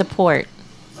supposed to support?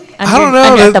 I don't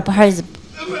know.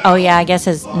 Oh yeah, I guess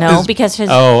because his.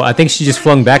 Oh, I think she just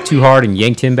flung back too hard and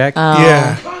yanked him back.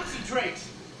 Yeah. Concentrate. Is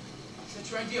that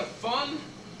your idea of fun?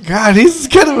 God, he's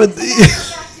kind of a.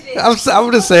 I'm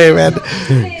gonna say, man,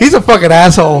 he's a fucking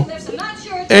asshole,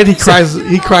 and he cries.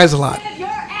 He cries a lot.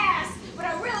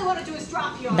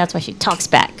 That's why she talks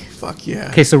back. Fuck yeah.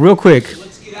 Okay, so real quick,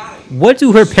 what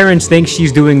do her parents think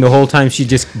she's doing the whole time she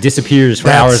just disappears for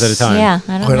hours at a time? Yeah,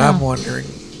 I don't But know. I'm wondering,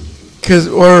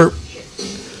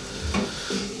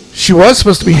 she was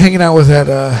supposed to be hanging out with that.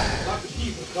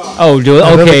 Oh,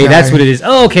 Another okay, guy. that's what it is.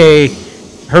 Oh, okay,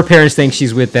 her parents think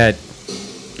she's with that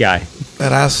guy.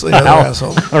 That asshole. The other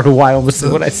asshole. I don't know why I almost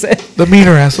said what I said. The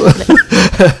meaner asshole.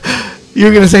 You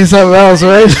were gonna say something else,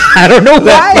 right? I don't know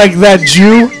why. Like that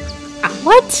Jew.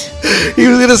 What? He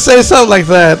was gonna say something like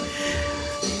that.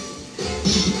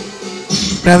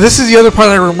 Now this is the other part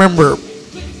I remember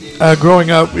growing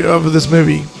up of this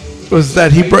movie was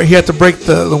that he had to break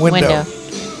the window.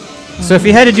 So if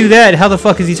he had to do that, how the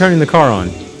fuck is he turning the car on?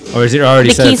 Or is it already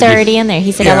The set up keys to are be- already in there.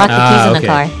 He said, Yeah. "I locked the keys in the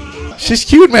okay. car." She's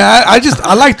cute, man.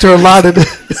 I liked her a lot in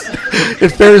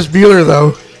Ferris Bueller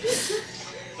though.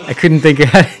 I couldn't think of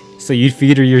how. So you'd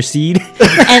feed her your seed?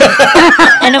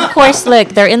 And of course, look,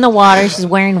 they're in the water. She's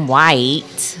wearing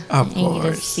white. Of And you can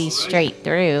course. just see straight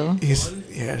through.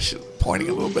 She's pointing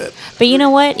a little bit. But you know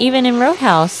what? Even in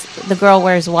Roadhouse, the girl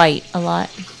wears white a lot.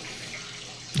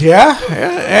 Yeah.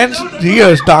 And he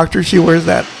goes, doctor. She wears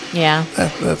that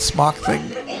smock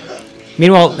thing.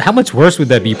 Meanwhile, how much worse would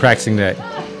that be practicing that?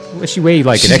 What's she weigh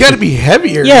like? She's got to be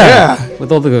heavier. Yeah. Yeah.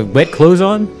 With all the wet clothes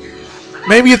on.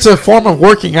 Maybe it's a form of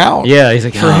working out. Yeah, he's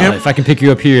like, For him. if I can pick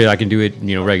you up here, I can do it,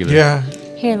 regular. Yeah.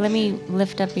 Here, let me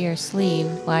lift up your sleeve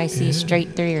while I see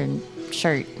straight through your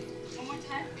shirt.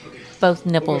 Both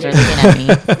nipples are looking at me.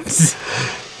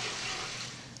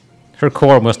 Her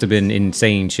core must have been in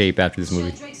insane shape after this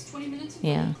movie.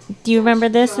 Yeah. Do you remember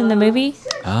this in the movie?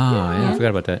 Ah, yeah, I forgot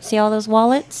about that. See all those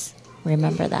wallets?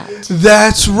 Remember that.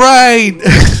 That's right.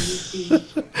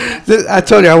 I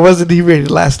told you I wasn't dehydrated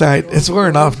last night. It's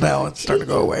wearing off now. It's starting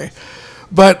to go away.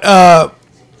 But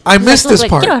I missed this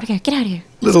part. Get out of here. Get out of here.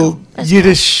 Little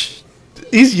Yiddish.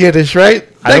 He's Yiddish, right?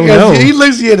 I don't know. He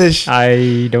looks Yiddish.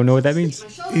 I don't know what that means.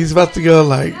 He's about to go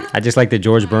like. I just like that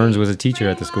George Burns was a teacher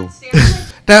at the school.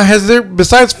 Now, has there,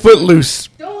 besides Footloose,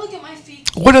 Don't look at my feet.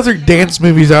 what other dance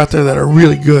movies out there that are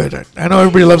really good? I know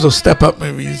everybody loves those step up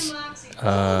movies.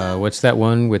 What's that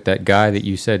one with that guy that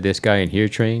you said this guy in here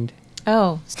trained?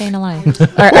 Oh, Staying Alive. Or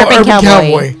Or Urban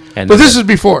Cowboy. And But then this was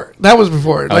before. That was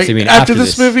before. so Like you mean after after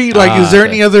this this? movie, like is there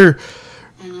Okay. any other?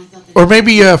 Or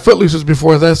maybe Footloose was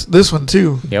before this one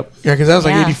too. Yep. Yeah, because that was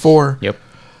like Yeah. '84. Yep.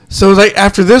 So it was like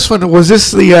after this one, was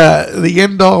this the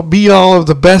end all be all of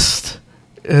the best?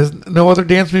 Has no other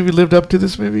dance movie lived up to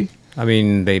this movie? I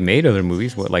mean, they made other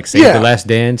movies. What, like Save Yeah. the Last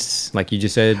Dance, like you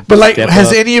just said. But like, Step has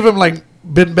Up. any of them like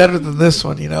been better than this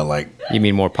one? You know, like You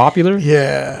mean more popular?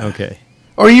 yeah, Okay.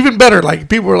 or even better. Like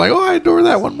people were like, oh, I adore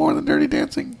that one more than Dirty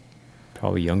Dancing.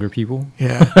 Probably younger people.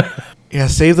 Yeah, yeah.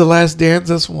 Save the Last Dance.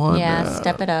 That's one. Yeah,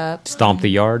 Step It Up. Stomp the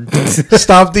Yard.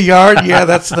 Stomp the Yard. Yeah,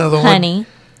 that's another one. Honey,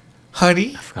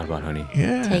 Honey. Forgot about Honey.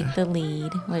 Yeah. Take the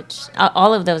Lead, which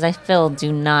all of those I feel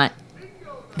do not.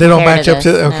 They don't compare match to up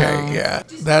to. this, Okay, no. yeah.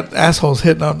 That asshole's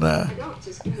hitting on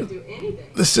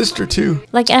the sister too.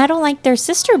 Like, and I don't like their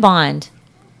sister bond.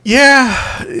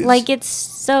 Yeah. Like, it's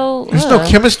so. There's no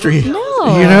chemistry.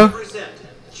 No. You know.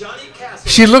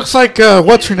 She looks like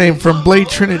what's her name from Blade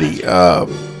Trinity,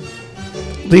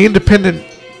 the independent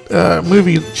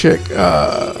movie chick.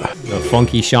 The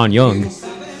funky Sean Young.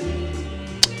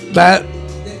 That,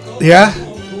 yeah.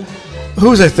 Who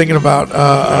was I thinking about?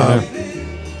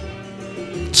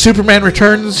 Superman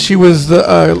Returns. She was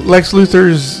the Lex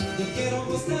Luthor's.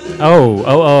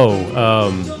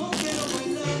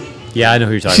 Yeah, I know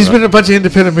who you're talking She's about. been in a bunch of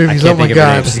independent I movies. can't Oh my think of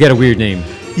her name. god. She's got a weird name.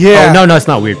 Yeah. Oh, no, it's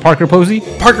not weird. Parker Posey?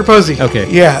 Parker Posey.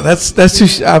 Okay. Yeah, that's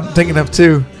who I'm thinking of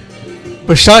too.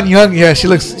 But Sean Young, yeah, she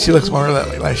looks more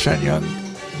like Sean Young.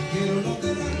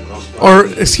 Or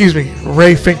excuse me,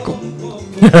 Ray Finkel.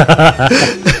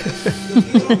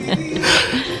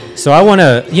 So I want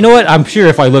to, you know what? I'm sure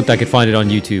if I looked, I could find it on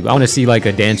YouTube. I want to see like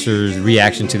a dancer's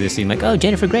reaction to this scene. Like, oh,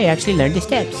 Jennifer Grey actually learned the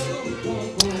steps.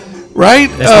 Right?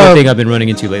 That's the one thing I've been running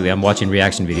into lately. I'm watching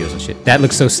reaction videos and shit. That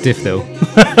looks so stiff though.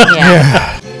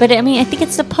 Yeah. But I mean, I think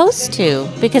it's supposed to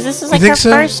because this is like think her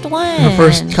so? first one.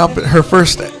 her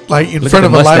first like in Look front at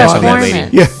of the a live mustache on that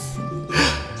audience. lady.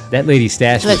 Yeah. That lady's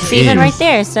stash Look, is see even in. right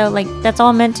there. So like that's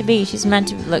all meant to be. She's meant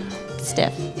to look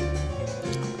stiff.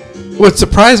 What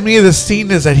surprised me of this scene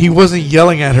is that he wasn't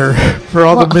yelling at her for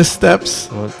all the Well-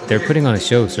 missteps. Well, they're putting on a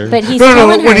show, sir. But he's No,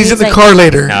 telling her, when he's in the like- car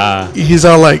later, Ah. he's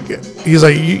like,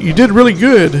 you did really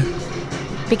good.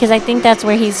 because I think that's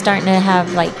where he's starting to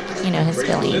have like his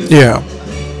feelings. Yeah.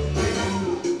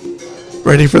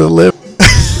 Ready for the lip?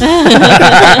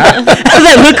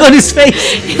 that look on his face.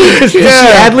 Did she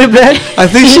ad-lib that? I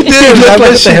think she did. I What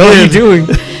bet the she hell are you did. doing?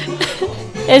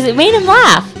 It made him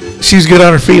laugh. She's good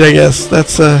on her feet, I guess.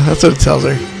 That's what it tells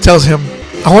her. Tells him.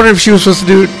 I wonder if she was supposed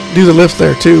to do the lift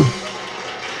there too.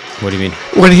 What do you mean?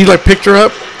 When he like picked her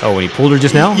up, Oh, when he pulled her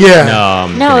just now? Yeah. No,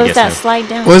 I'm No, gonna it was that guess slide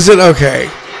down. was it okay?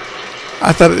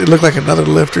 I thought it looked like another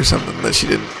lift or something that she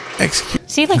didn't execute.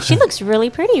 See, like she looks really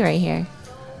pretty right here.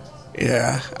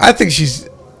 Yeah, I think she's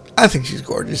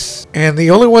gorgeous. And the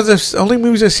only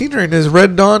movies I've seen her in is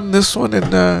Red Dawn, this one,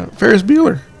 and Ferris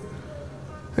Bueller.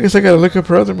 I guess I gotta look up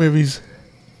her other movies.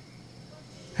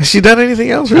 Has she done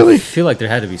anything else I really? feel like there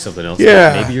had to be something else.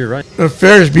 Yeah. Maybe you're right.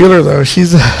 Ferris Bueller though,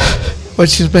 she's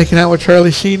she's making out with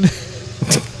Charlie Sheen.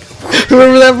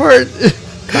 Remember that part?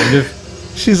 Kind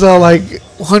of. She's all like,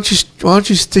 why don't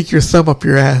you stick your thumb up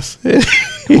your ass?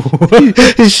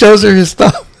 He shows her his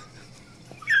thumb.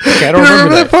 Okay, I You don't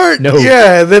remember that part? No.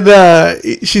 Yeah. And then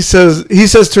he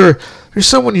says to her, there's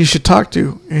someone you should talk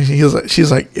to. And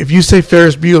she's like, if you say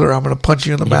Ferris Bueller, I'm going to punch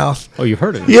you in the mouth. Oh, you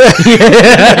heard it. Yeah.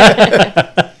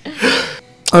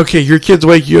 Okay, your kids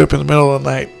wake you up in the middle of the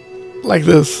night like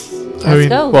this. Let's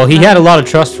go. Well, he had a lot of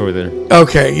trust for them.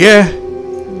 Okay, yeah.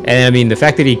 And I mean, the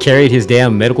fact that he carried his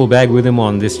damn medical bag with him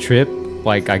on this trip,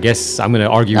 like, I guess I'm going to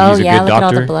argue Oh, he's a yeah, good look at all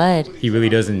doctor. the blood. He really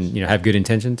doesn't, have good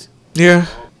intentions. Yeah,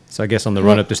 So I guess on the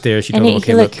run up the stairs, she And told him,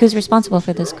 okay, look, look. who's responsible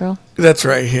for this girl? that's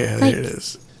right. Yeah, Like- there it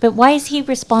is. But why is he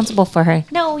responsible for her?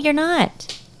 No, you're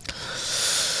not.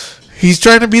 He's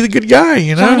trying to be the good guy,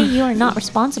 you know? Johnny, you are not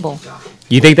responsible.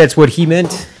 You think that's what he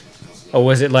meant? Or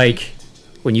was it like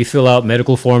when you fill out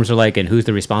medical forms or like, and who's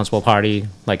the responsible party?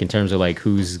 Like in terms of like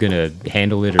who's going to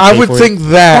handle it or I pay would for think it?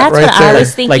 that That's right what there. I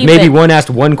was thinking. Like maybe but- one asked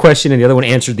one question and the other one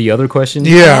answered the other question?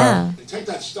 Yeah. Take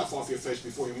that stuff off your face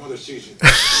before your mother sees you.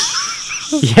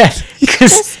 Yeah.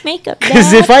 Because Just makeup.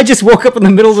 if I just woke up in the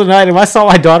middle of the night and I saw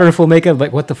my daughter in full makeup,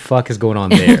 like, what the fuck is going on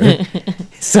there?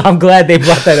 So I'm glad they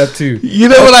brought that up too. You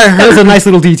know what I That was a heard? nice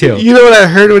little detail. You know what I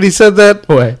heard when he said that?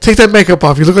 What? Take that makeup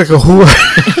off. You look like a whore.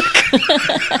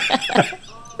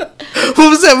 What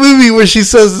was that movie where she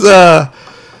says,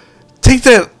 take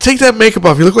that makeup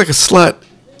off. You look like a slut.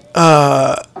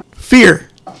 Fear.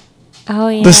 Oh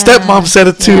yeah. The stepmom said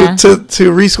it Yeah.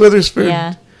 to Reese Witherspoon.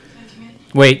 Yeah.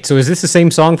 Wait, so is this the same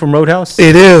song from Roadhouse?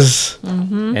 It is.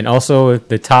 And also at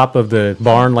the top of the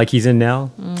barn like he's in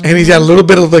now? And he's got a little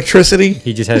bit of electricity.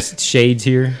 He just has shades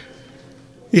here.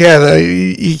 Yeah,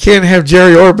 you can't have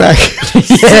Jerry Orbach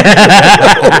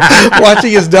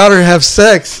watching his daughter have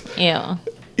sex. Ew.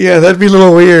 Yeah, that'd be a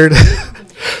little weird.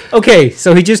 Okay,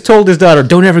 so he just told his daughter,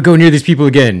 don't ever go near these people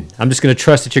again. I'm just going to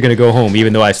trust that you're going to go home,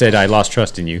 even though I said I lost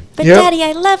trust in you. But Yep. Daddy,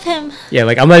 I love him. Yeah,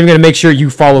 like, I'm not even going to make sure you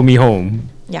follow me home.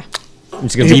 Yeah. I'm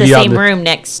just going To to leave the you out same in the... room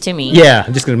next to me. Yeah,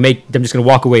 I'm just going to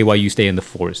walk away while you stay in the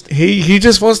forest. He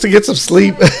just wants to get some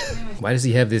sleep. Why does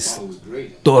he have this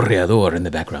torreador in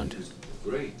the background?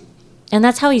 And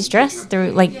that's how he's dressed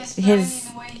through like his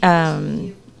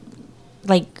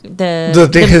like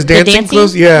His dancing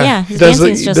clothes. Yeah, Yeah, his he does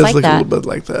dancing's he just does like look a that. little bit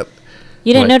like that.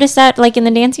 You didn't What? notice that like in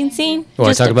the dancing scene? Oh, I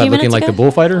just talk a about few looking minutes like the ago?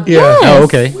 bullfighter? Yeah. Oh, Yes.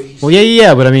 okay. Well,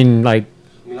 yeah, but I mean, like,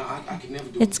 I could never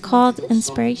do It's called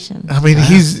inspiration. I mean,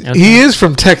 he is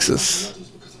from Texas.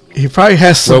 He probably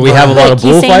has some. where we have a lot of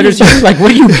Look, he's saying bullfighters he's- here? Like,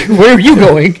 where are you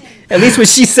going? At least what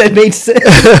she said made sense.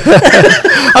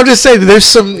 I'm just saying, there's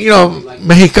some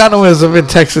Mexicanoism in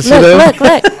Texas. You know? Look.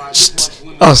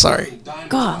 Oh, sorry.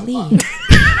 Golly.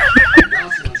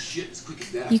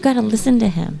 You gotta listen to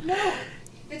him. No,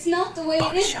 it's not the way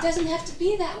it is. It doesn't have to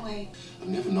be that way. I've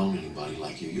never known anybody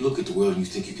like you. You look at the world and you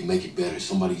think you can make it better.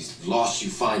 Somebody's lost, you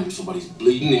find them. Somebody's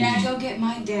bleeding, And I and go get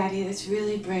my daddy. That's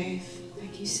really brave,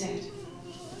 like you said.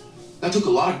 that took a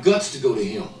lot of guts to go to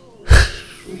him.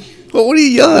 Well, what are you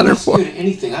yelling at I'm her not for? scared of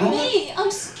anything. I don't. Me,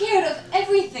 I'm scared of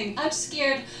everything. I'm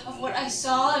scared of what I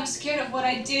saw. I'm scared of what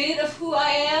I did, of who I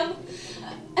am.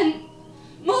 And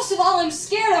most of all, I'm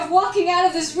scared of walking out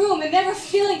of this room and never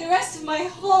feeling the rest of my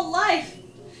whole life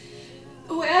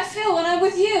the way I feel when I'm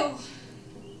with you.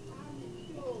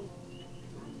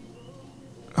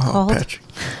 Oh, Called? Patrick.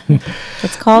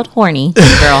 It's called horny.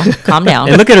 Girl, calm down.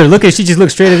 And look at her. She just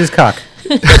looks straight at his cock.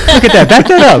 Look at that. Back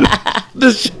that up.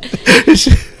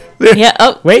 There Yeah,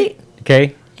 oh. Wait.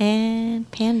 Okay. And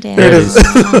pan down. it is.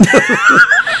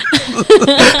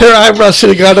 Her eyebrows should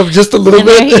have gone up just a little And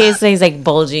there bit. he is, he's like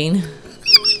bulging.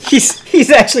 He's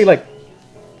actually like...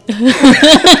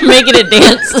 Making it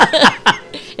dance.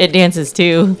 It dances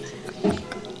too.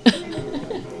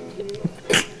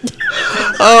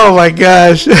 Oh my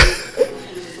gosh.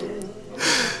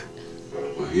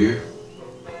 We're here.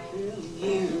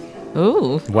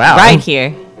 Ooh. Wow. Right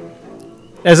here.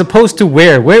 As opposed to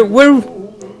where? Where?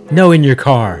 No, in your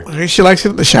car. Maybe she likes it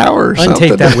in the shower or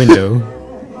something. Untake that window.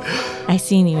 I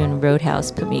seen you in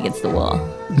Roadhouse put me against the wall.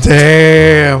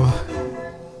 Damn.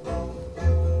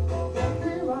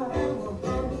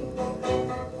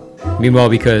 Meanwhile,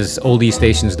 because oldie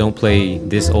stations don't play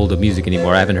this old of music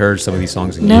anymore, I haven't heard some of these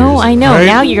songs in No, years. I know. Right?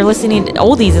 Now you're listening to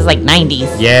oldies is like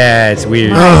 90s. Yeah, it's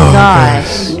weird. Oh,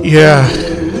 gosh. Yeah.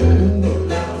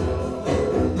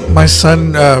 My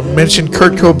son mentioned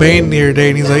Kurt Cobain the other day,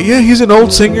 and he's like, "Yeah, he's an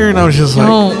old singer," and I was just like,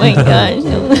 Oh my gosh.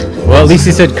 Well, at least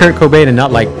he said Kurt Cobain and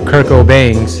not like Kurt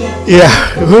Cobains. "Yeah,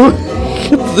 who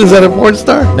is that? A porn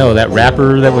star?" No, that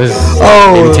rapper that was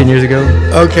Oh. maybe 10 years ago.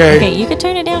 Okay. Okay, you can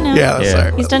turn it down now. Yeah, that's Yeah.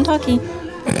 all He's right. done talking.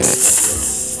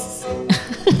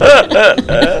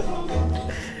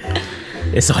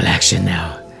 It's all action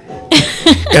now.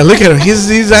 Yeah, look at him.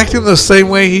 He's acting the same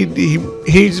way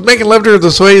he's making love to her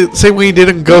the same way he did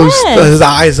in Ghost. Yes. His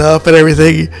eyes up and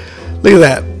everything. Look at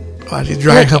that. Wow, he's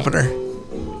dry Look. humping her.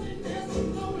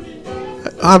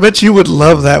 I bet you would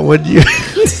love that, wouldn't you?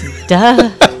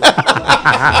 Duh.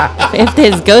 If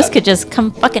this ghost could just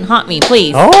come fucking haunt me,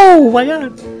 please. Oh my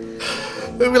god.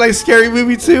 It'd be like Scary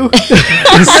Movie too.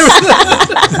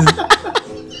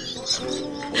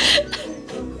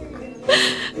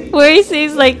 Where he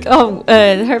says like, oh,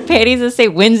 her panties that say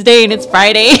Wednesday and it's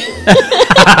Friday.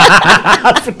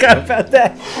 I forgot about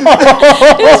that.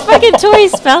 It was fucking Tori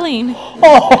spelling.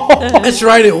 That's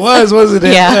right, it was, wasn't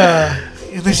it? Yeah.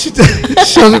 And then she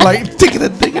shows her like taking a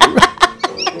dick in her mouth.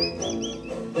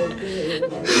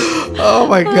 Oh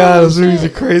my god, those movies are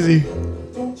crazy.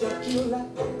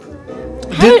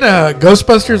 Didn't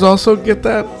Ghostbusters also get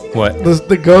that? What?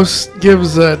 The ghost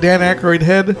gives Dan Aykroyd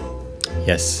head?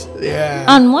 Yes. Yeah.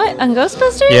 On what? On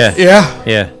Ghostbusters? Yeah. Yeah.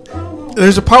 Yeah.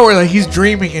 There's a part where like he's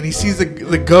dreaming and he sees the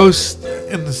ghost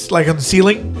in the like on the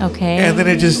ceiling, Okay. and then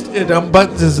it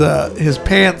unbuttons his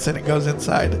pants and it goes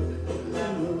inside.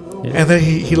 And then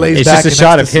he lays It's back. just a and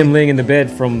shot that's of him laying in the bed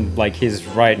from like his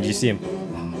right, and you see him.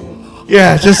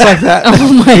 Yeah, just like that.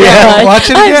 Oh my god. Watch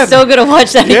it again. I'm so gonna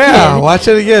watch that Yeah, again. watch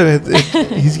it again.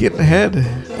 He's getting ahead.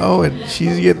 Oh, and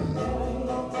she's getting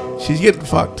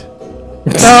fucked.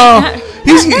 No,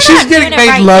 she's not getting doing it made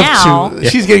right love now. to.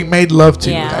 She's getting made love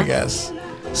to. Yeah. I guess.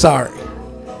 Sorry.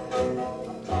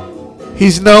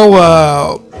 He's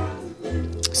no.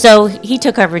 So he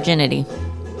took her virginity.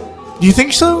 Do you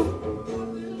think so?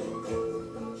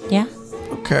 Yeah.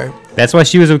 Okay. That's why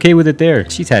she was okay with it there.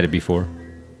 She's had it before.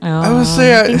 I would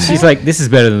say. She's like, this is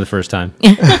better than the first time.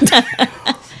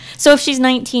 So if she's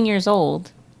 19 years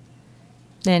old,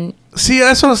 then See,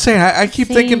 that's what I'm saying. I keep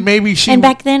see? thinking maybe she. And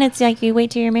back then, it's like you wait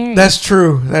till you're married. That's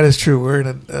true. That is true. We're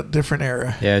in a different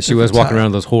era. Yeah, she was Different walking time. around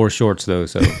in those horror shorts though,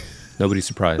 so nobody's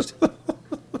surprised.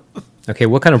 Okay,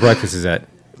 what kind of breakfast is that?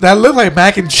 That looked like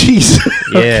mac and cheese.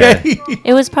 Yeah. Okay.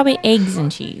 It was probably eggs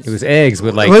and cheese. It was eggs,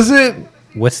 but like, Was it?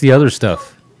 what's the other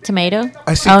stuff? Tomato.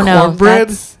 I see Oh no, cornbread.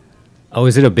 that's Oh,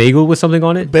 is it a bagel with something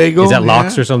on it? Bagel, Is that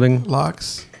lox yeah. or something?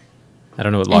 Lox. I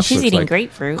don't know what and lox she's looks eating like.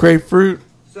 grapefruit. Grapefruit.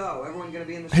 So, everyone gonna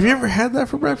be in the Have you ever had that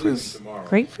for breakfast?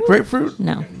 Grapefruit? Grapefruit?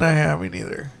 No. I haven't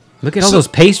either. Look at all those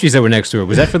pastries that were next to her.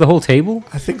 Was that for the whole table?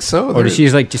 I think so. Or did she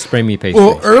just like, just spray me pastries?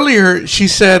 Well, earlier she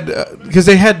said because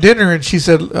they had dinner and she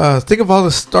said, "Think of all the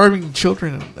starving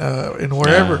children in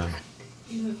wherever,"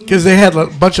 because they had a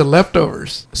bunch of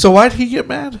leftovers. So why did he get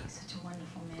mad?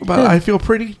 About I feel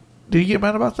pretty. Did he get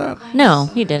mad about that? No,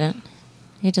 he didn't.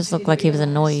 He just looked like he was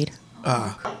annoyed.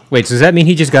 Wait, so does that mean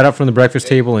he just got up from the breakfast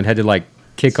table and had to like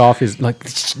kick off his, like,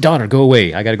 daughter, go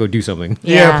away. I got to go do something.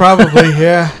 Yeah, probably.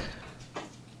 Yeah.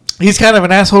 He's kind of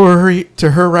an asshole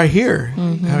to her right here.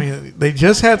 Mm-hmm. I mean, they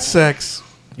just had sex.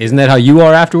 Isn't that how you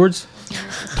are afterwards?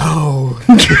 No.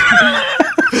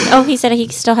 Oh, he said he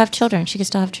could still have children. She could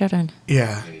still have children.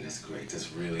 Yeah. That's great.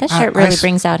 That's really. That I- shirt I really s-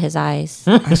 brings out his eyes.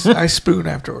 I spoon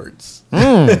afterwards.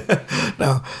 Mm.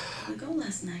 No, I go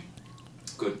last night.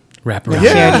 Good. Wrap around. She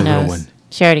Yeah. already Little knows. one.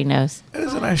 She already knows. it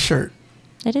is a nice shirt.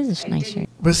 It is a nice shirt.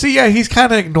 But see, yeah, he's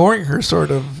kind of ignoring her, sort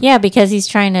of. Yeah, because he's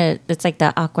trying to. It's like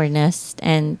the awkwardness,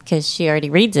 and because she already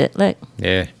reads it. Look,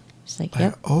 Yeah. she's like,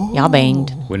 "Yep, Oh. y'all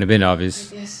banged." Wouldn't have been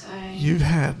obvious. Yes, You've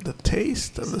had the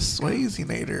taste of the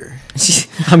Swayze-nator.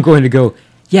 I'm going to go,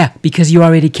 yeah, because you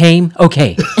already came?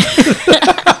 Okay.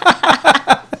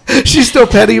 She's still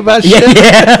petty about shit.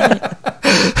 yeah.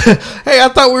 Hey, I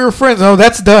thought we were friends. Oh,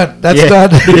 that's done. That's Yeah.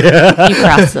 done. You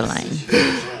crossed the line.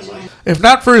 If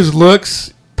not for his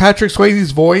looks, Patrick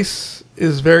Swayze's voice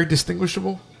is very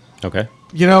distinguishable. Okay.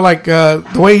 You know, like the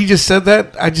way he just said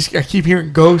that, I keep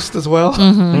hearing Ghost as well.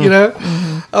 Mm-hmm. You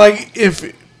know, like if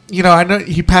I know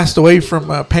he passed away from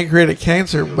pancreatic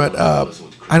cancer, but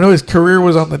I know his career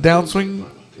was on the downswing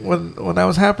when that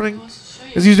was happening.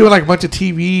 Because he was doing like a bunch of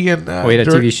TV and Oh, he had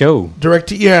a TV show.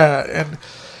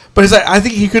 but it's like I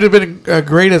think he could have been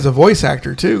great as a voice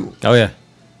actor too, Oh, yeah.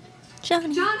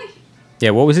 Johnny. Johnny. Yeah,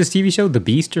 what was his TV show? The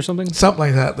Beast or something? something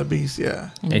like that. The Beast,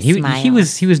 yeah. And, And his he smile.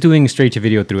 was doing straight to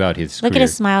video throughout his Look career. at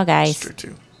his smile, guys. True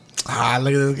too. Ah,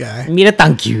 look at this guy. Mira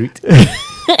tan cute.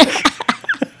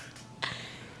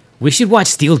 We should watch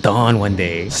Steel Dawn one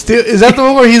day. Still, is that the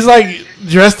one where he's like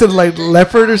dressed in like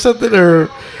leopard or something, or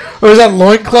is that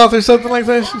loincloth or something like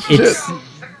that? It's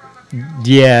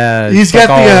yeah. He's it's like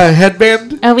got the all-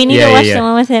 headband. Oh, we need Yeah, to yeah, watch yeah. the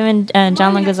one with him and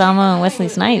John Leguizamo and Wesley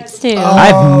Snipes too.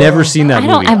 I've never seen that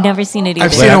movie. I've never seen it either.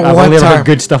 I've But seen it I've one only ever time. heard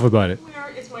good stuff about it.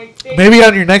 Maybe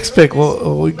on your next pick,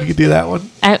 we could do that one.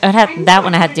 I'd have that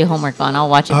one. I had to do homework on. I'll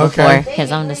watch it Okay. before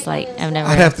because I'm just like I've never.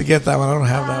 I'd have to get that one. I don't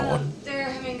have that one. They're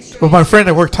having But my friend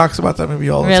at work talks about that movie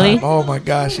all the Really? time. Oh my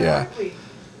gosh, yeah.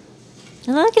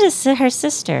 And look at her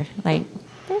sister. Like,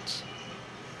 bitch.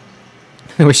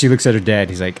 When she looks at her dad,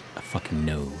 he's like, I fucking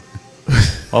know.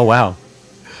 Oh, wow.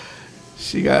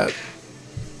 She had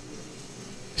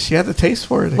the taste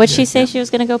for it. What'd she say she was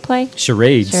gonna go play?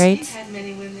 Charades. Charades. Had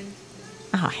many women.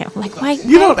 Oh, hell, like why?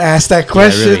 You don't ask that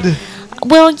question. really.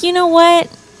 Well, you know what?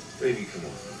 Baby, come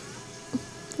on.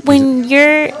 When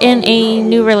you're in a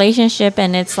new relationship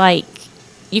and it's like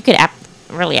you could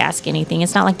really ask anything.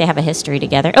 It's not like they have a history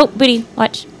together. Oh, Booty,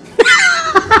 watch.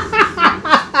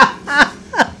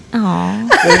 Oh,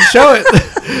 Didn't show it.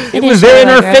 It was there in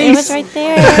her face. It was right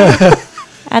there.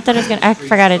 I thought it was gonna. I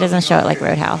forgot it doesn't show it like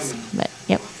Roadhouse, but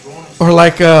yep. Or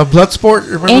like Bloodsport.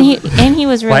 Remember? And he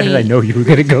was really. Why did I know you were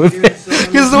gonna go there?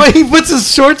 Because the way he puts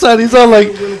his shorts on, he's all like,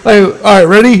 all right,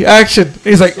 ready, action.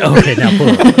 He's like, Okay, now pull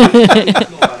up.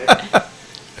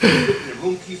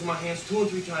 Room keys in my hands 2 and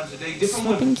 3 times a day. Different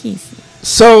women. Slipping keys.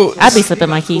 So I'd be slipping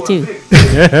my key too.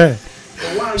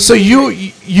 So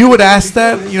you would ask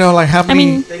that, like how many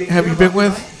mean- have you been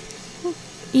with?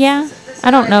 Yeah,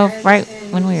 I don't know if right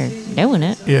when we were doing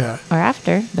it Yeah. or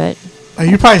after, but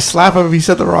You probably slap him if he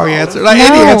said the wrong answer. Like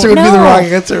any answer would be the wrong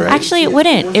answer, right? Actually, it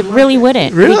wouldn't. It really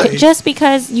wouldn't. Really? Just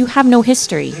because you have no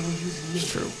history.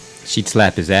 It's true. She'd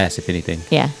slap his ass if anything.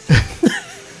 Yeah.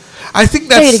 I think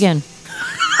that's Say it again.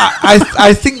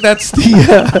 I think that's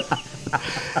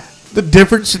the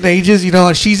difference in ages.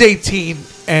 Like she's 18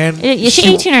 and Is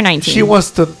she 18 or 19? She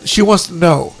wants to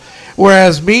know,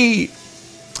 whereas me,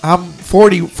 I'm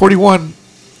 41.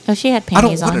 Oh, she had I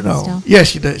don't panties want to on know. still. Yeah,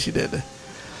 she did.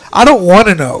 I don't want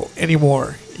to know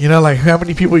anymore. Like how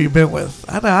many people you've been with.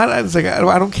 I it's like I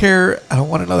don't care. I don't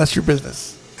want to know. That's your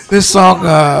business. This song,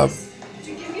 Did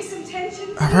you give me some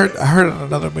tension? I heard it in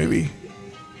another movie,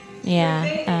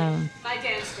 Yeah. My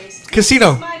dance space.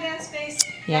 Casino, My dance space.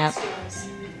 Yeah. That's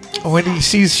yours. when he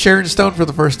sees Sharon Stone for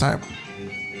the first time.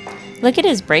 Look at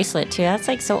his bracelet too. That's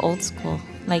like so old school.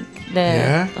 Like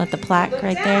with the plaque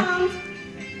right there. Down.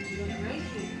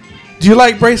 Do you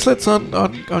like bracelets on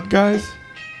guys?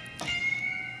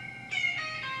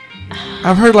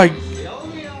 I've heard like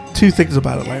 2 things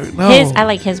about it. Like no, I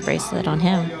like his bracelet on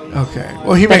him. okay.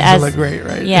 Well, he But makes it look great,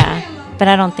 right? Yeah, but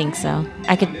I don't think so.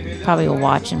 I could probably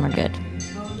watch and we're good.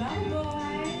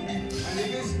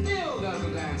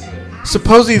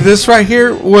 Supposedly, this right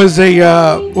here was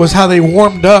was how they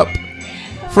warmed up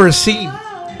for a scene,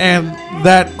 and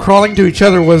that crawling to each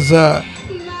other was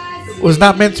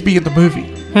not meant to be in the movie.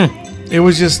 It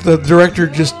was just the director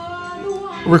just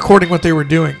recording what they were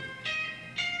doing.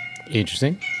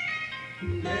 Interesting.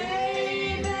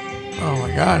 Oh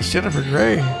my gosh, Jennifer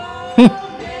Grey.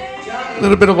 A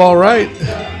little bit of all right.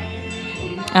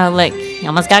 Oh, look. You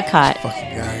almost got caught.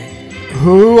 Fucking guy.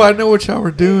 Who? I know what y'all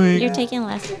were doing. You're taking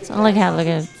lessons. Oh, look at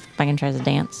if I can try to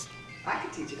dance. I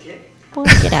can teach a kid. Boy,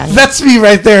 get out of here. That's me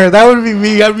right there. That would be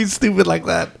me. I'd be stupid like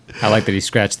that. I like that he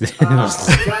scratched the. Johnny,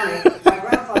 my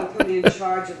grandfather put me in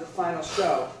charge of the final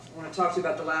show. I want to talk to you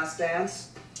about The Last Dance.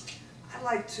 I'd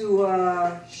like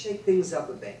to shake things up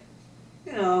a bit.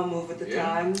 Move with the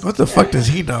times. What the fuck does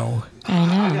he know? I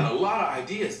I know. got a lot of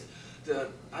ideas.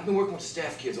 I've been working with the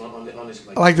staff kids on this.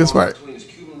 I like this part. Between this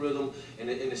Cuban rhythm and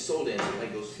the soul dancing,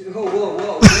 like those.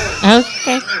 Whoa.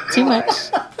 Okay, too much.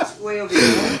 It's way over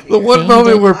here. The one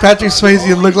moment where Patrick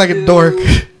Swayze looked like a dork.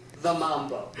 The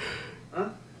mambo. Huh?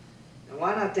 And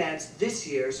why not dance this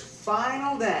year's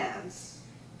final dance?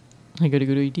 I got a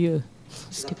good idea.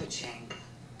 The pachanga.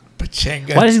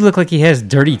 Pachanga. Why does he look like he has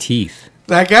dirty teeth?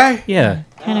 That guy? Yeah.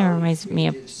 Kind of reminds me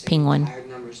of Penguin. Hired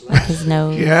numbers Like left. his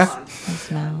nose, Yeah.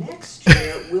 his mouth. Next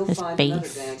year, we'll His find another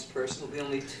face. dance person. We'll be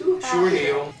only 2 Sure,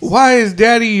 Neil. Why is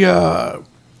Daddy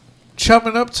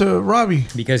chumming up to Robbie?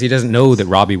 Because he doesn't know that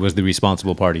Robbie was the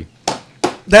responsible party.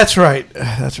 That's right.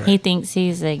 That's right. He thinks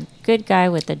he's a good guy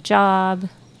with a job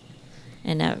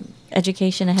and a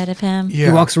education ahead of him. Yeah.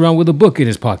 He walks around with a book in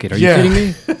his pocket. Are you Yeah. kidding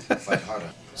me? Fight harder.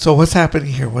 So what's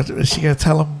happening here? What is she gonna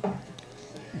tell him?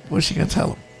 What's she gonna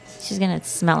tell him? She's gonna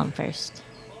smell him first.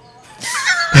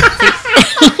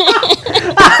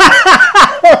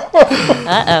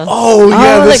 Uh-oh. Oh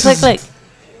yeah, Oh, this look, is. look.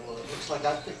 Looks like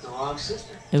I picked the wrong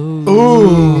sister.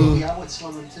 Ooh, Yeah, I went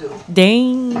swimming too.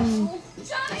 Dang.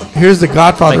 here's the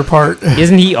Godfather part.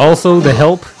 Isn't he also the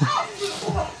help?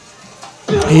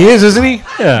 He is, isn't he?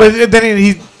 Yeah. But then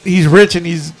he's rich and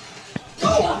he's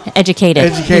Educated.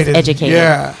 educated. He's educated.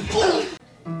 Yeah.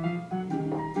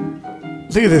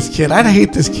 Look at this kid. I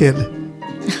hate this kid.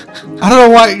 I don't know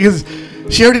why, because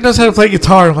she already knows how to play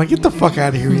guitar. I'm like, get the fuck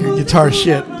out of here with your guitar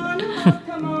shit.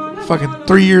 Fucking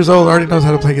 3 years old, already knows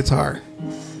how to play guitar.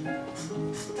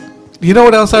 You know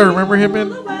what else I remember him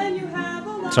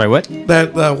in? Sorry, what?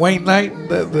 That Wayne Knight,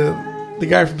 the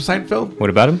guy from Seinfeld. What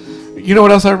about him? You know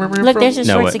what else I remember him Look, from? there's his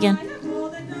No, shorts what? again.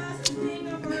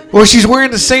 Well, she's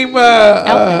wearing the same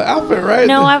outfit, right?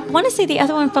 No, I want to say the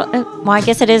other one. Well, I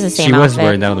guess it is the same She outfit. was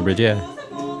wearing that on the bridge, yeah.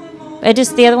 It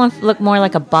just the other one looked more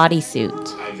like a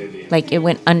bodysuit, like it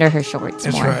went under her shorts.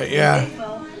 That's more. right. Yeah.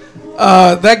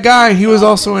 That guy, he was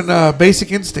also in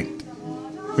Basic Instinct.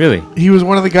 Really? He was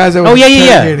one of the guys that was. Oh yeah.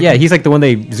 interrogating. Yeah, he's like the one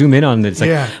they zoom in on. It's like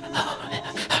Yeah.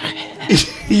 Yeah,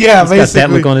 he's got basically. that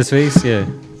look on his face. Yeah.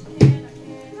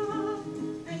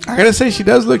 I gotta say, she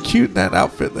does look cute in that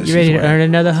outfit. That You she's ready to wearing. earn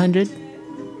another 100?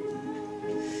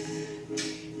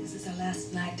 This is our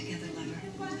last night together,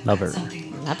 lover. Lover.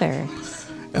 Something Love her.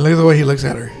 And look at the way he looks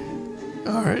at her.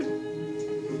 All right.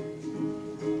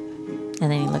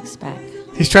 And then he looks back.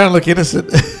 He's trying to look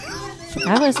innocent.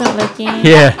 I wasn't looking.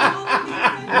 Yeah.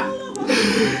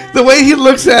 The way he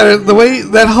looks at her, the way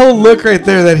that whole look right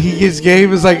there that he just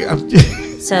gave is like,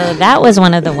 So that was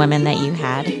one of the women that you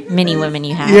had. Many women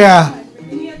you had. yeah.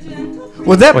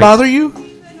 Would that Wait. bother you?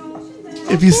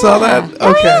 If you saw that? Okay.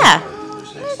 Oh, yeah.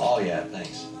 Oh, yeah,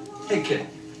 thanks. Hey, kid.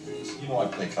 You know I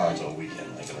play cards all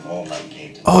weekend, like an all-night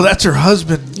game. Oh, that's her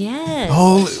husband. Yes.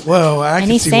 Holy, well, I And can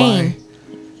he's see saying,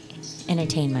 why.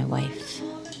 entertain my wife.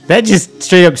 That just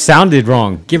straight up sounded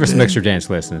wrong. Give her some extra dance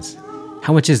lessons.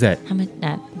 How much is that? How much?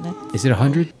 Is it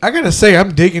 100? I gotta say,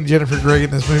 I'm digging Jennifer Grey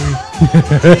in this movie.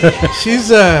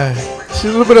 she's a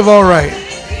little bit of all right.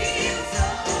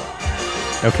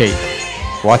 Okay.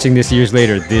 Watching this years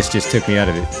later, this just took me out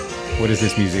of it. What is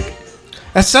this music?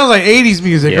 That sounds like 80s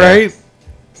music, Yeah. right?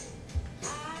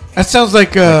 That sounds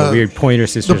like, A weird Pointer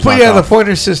Sisters. the knockoff.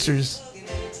 Pointer Sisters.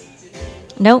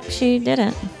 Nope, she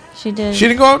didn't. She did. She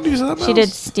didn't go out and do something She did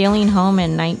else? Stealing Home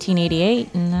in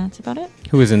 1988, and that's about it.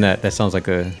 Who was in that? That sounds like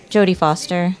a Jodie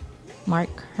Foster, Mark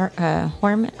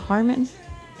Harmon.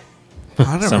 I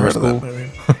never Summer heard of that School.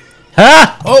 movie.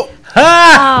 ha! Oh,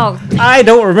 Oh, I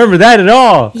don't remember that at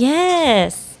all.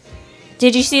 yes.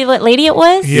 Did you see what lady it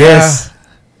was? yeah. Yes.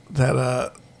 That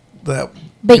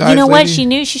But you guy's know what? lady. She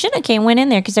knew she shouldn't have went in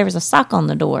there because there was a sock on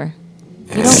the door.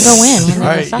 You don't go in when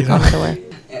Right, there's a sock you know. on the door.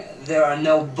 There are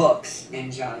no books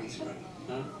in Johnny's room.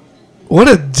 Huh? What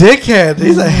a dickhead.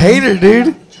 He's a hater,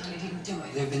 dude. Johnny didn't do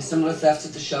it. There have been similar thefts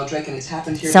at the Sheldrake, and it's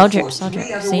happened here before. Seldrick.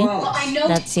 Three other See? wallets. I know.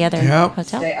 That's the other Yep.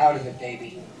 hotel. Stay out of it,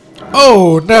 baby.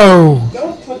 Oh, no.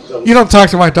 You don't talk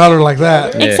to my daughter like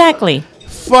that. Yeah. Exactly.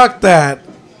 Fuck that.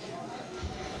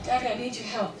 Dad, I need your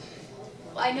help.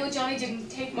 I know Johnny didn't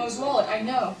take Mo's wallet. I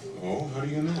know. Oh, how do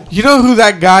you know? You know who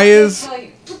that guy is? Tell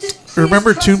you. But just please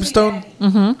Remember trust me, Tombstone?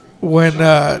 Dad. When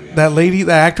that lady,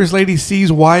 the actress lady,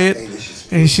 sees Wyatt,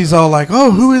 and she's all like, "Oh,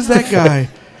 who is that guy?"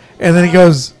 And then he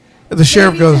goes, the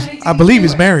sheriff goes, "I believe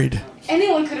he's married."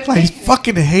 Anyone could have Like, taken it.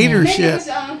 fucking hater Maybe shit. it was,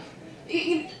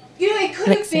 you know, it could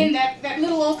Let's have see. been that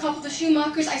little old couple, the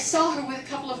Schumachers. I saw her with a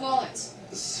couple of wallets.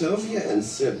 Sylvia and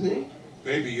Sydney?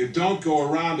 Baby, you don't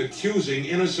go around accusing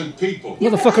innocent people.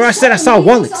 Motherfucker, I said I saw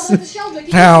wallets.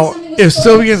 Now, if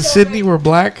Sylvia and Sydney were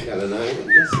black, Got an eye on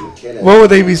this and the kid. what would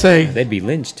they be saying? They'd be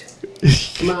lynched.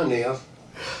 Come on, Neil.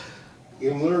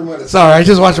 You can learn what it's Sorry, I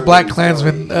just watched a Black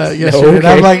Klansman yesterday, and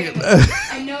I'm Okay. like,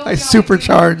 I know. I Johnny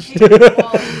supercharged. didn't take the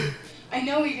wallet. I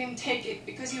know he didn't take it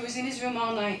because he was in his room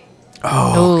all night.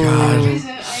 oh The god, reason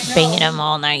I know Banging him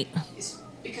all night is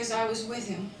because I was with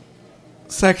him. in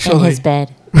sexually. his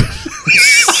bed.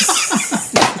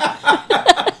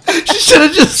 She should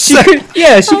have just said.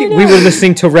 We were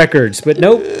listening to records, but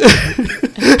nope.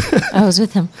 I was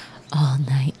with him all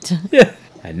night.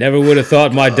 I never would have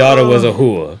thought my daughter was a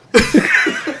whore.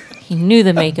 He knew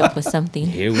the makeup was something.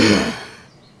 Here we are.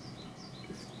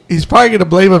 He's probably gonna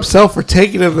blame himself for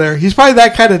taking him there. He's probably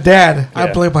that kind of dad. I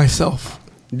Yeah. blame myself.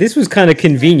 This was kind of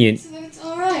convenient. So then it's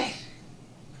all right.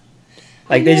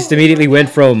 Like they just immediately went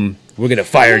from we're gonna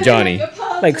fire Johnny.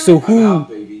 Like so who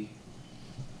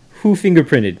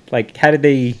fingerprinted? Like how did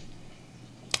they?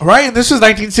 Right, and this was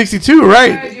 1962,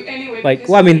 right? I do anyway Like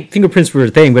because well, I mean fingerprints were a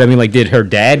thing, but I mean like did her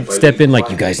dad step in? Like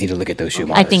you guys need to look at those shoe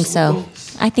I think so.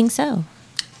 I think so.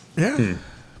 Yeah,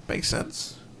 makes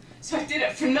sense. So I did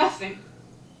it for nothing.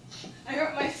 I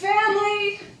hurt my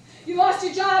family. You lost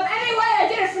your job anyway. I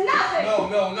did it for nothing.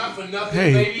 No, not for nothing,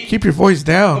 Hey, baby. keep your voice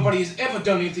down. Nobody has ever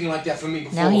done anything like that for me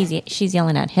before. Now she's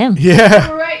yelling at him. Yeah.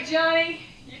 You're right, Johnny.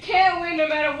 You can't win no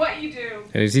matter what you do.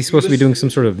 Is he supposed to be doing some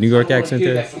sort of New York I don't wanna accent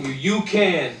hear there? that from you. You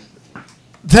can.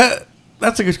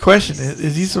 That's a good question.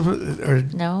 Is he supposed or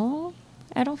No,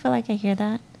 I don't feel like I hear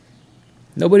that.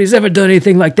 Nobody's ever done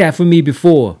anything like that for me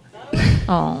before.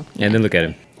 Oh, And then look at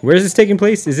him. Where is this taking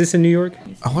place? Is this in New York?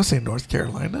 I want to say North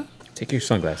Carolina? Take your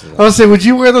sunglasses I off. want to say, would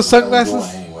you wear those Boy,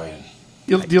 sunglasses? anyway.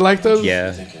 Do you like those?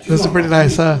 Yeah. Those are pretty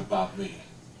nice, huh? About me.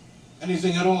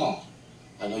 Anything at all.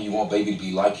 I know you want baby to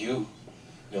be like you.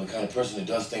 You know, the kind of person that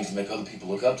does things to make other people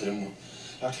look up to them.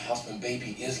 Dr. Houseman,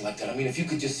 baby is like that. I mean, if you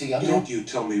could just see, I mean, Don't you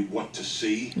tell me what to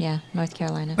see. Yeah, North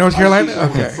Carolina. North I Carolina? see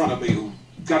someone in Okay. front of me who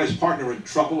got his partner in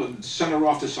trouble and sent her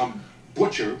off to some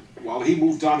butcher while he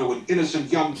moved on to an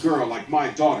innocent young girl like my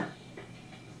daughter.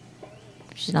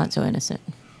 She's not so innocent.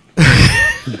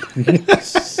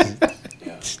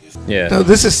 Yeah. No,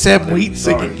 this is Sam Wheat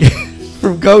singing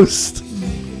from Ghost.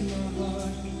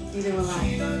 Neither will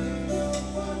I.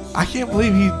 I can't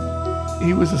believe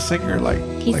he was a singer like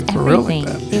He's like for real everything.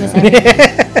 like that. He was everything.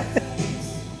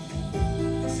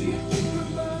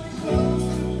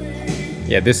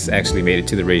 Yeah, this actually made it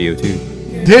to the radio too.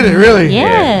 Did it really?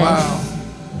 Yes. Wow.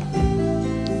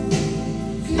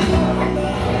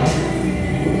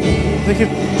 Look at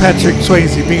Patrick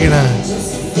Swayze being a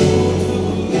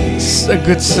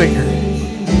good singer.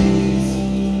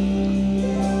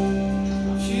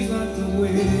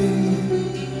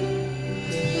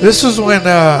 This was when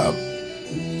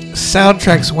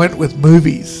soundtracks went with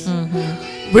movies.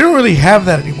 We don't really have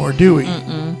that anymore, do we?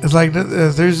 It's like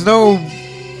there's no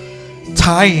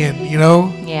tie-in, you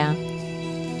know? Yeah.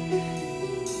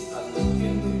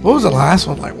 What was the last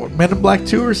one? Like what, Men in Black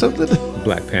 2 or something?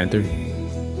 Black Panther.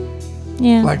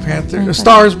 Yeah. Black Panther. Black A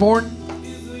Star is Born?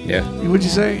 Yeah. Would you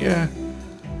say? Yeah.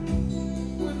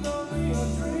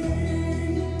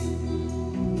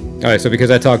 All right. So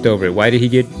because I talked over it, why did he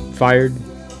get fired?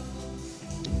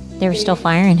 They were still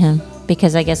firing him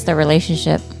because I guess their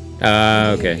relationship.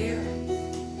 Okay.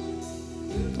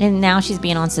 And now she's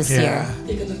being on Sincere. Yeah.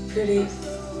 You could look pretty.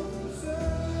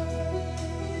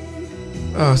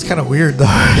 Oh, it's kind of weird though.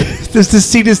 This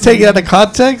scene is taken out of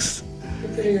context.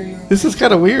 This is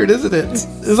kind of weird, isn't it?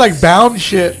 It's like Bound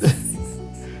shit.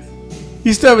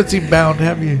 You still haven't seen Bound,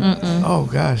 have you? Oh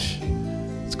gosh,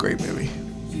 it's a great movie.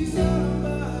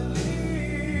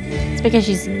 It's because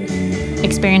she's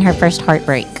experiencing her first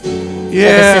heartbreak.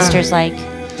 Yeah. So the sister's like,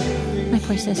 my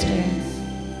poor sister.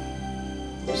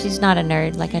 She's not a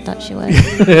nerd like I thought she was.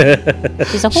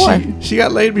 She's a whore. She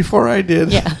got laid before I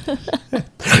did. Yeah.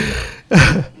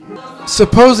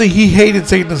 Supposedly he hated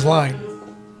saying this line.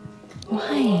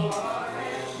 Why?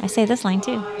 I say this line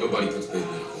too. nobody puts baby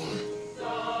in a corner.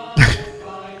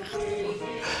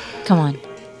 Come on.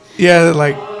 Yeah,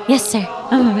 like Yes, sir.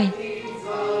 On my way.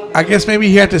 I guess maybe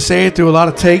he had to say it through a lot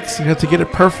of takes, you know, to get it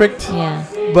perfect. Yeah.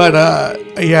 But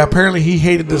yeah, apparently he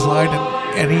hated this line,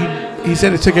 and he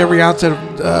said it took every ounce of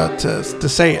to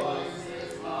say it.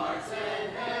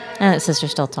 And that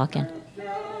sister's still talking.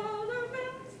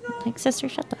 Like, sister,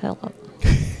 shut the hell up.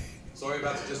 Sorry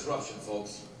about the disruption,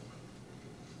 folks.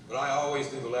 But I always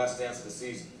do the last dance of the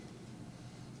season.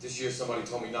 This year somebody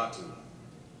told me not to.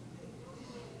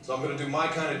 So I'm gonna do my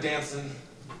kind of dancing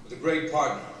with a great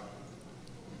partner.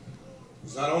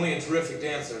 Who's not only a terrific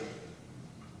dancer, but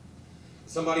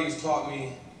somebody who's taught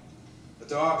me that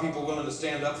there are people willing to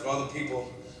stand up for other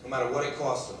people no matter what it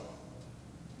costs them.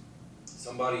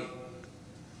 Somebody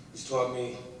who's taught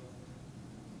me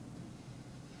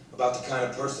about the kind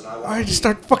of person I want All right, to just be.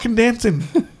 start fucking dancing.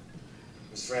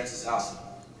 Miss Frances Housen.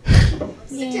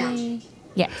 Yay.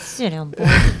 Yes, sit down, boy.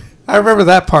 I remember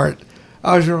that part.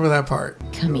 I always remember that part.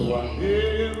 Come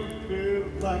here.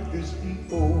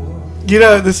 You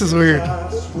know, this is weird,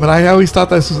 but I always thought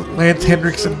this was Lance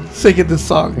Henriksen singing this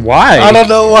song. Why? I don't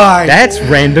know why. That's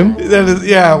random. That is,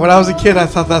 yeah, when I was a kid, I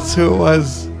thought that's who it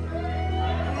was.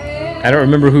 I don't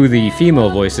remember who the female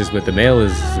voice is, but the male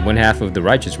is one half of the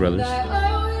Righteous Brothers.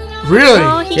 Really?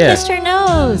 Oh, he Yeah. kissed her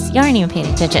nose. Y'all aren't even paying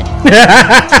attention.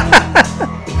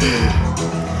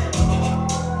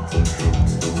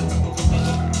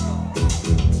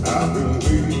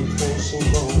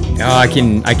 Oh, I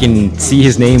can see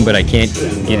his name, but I can't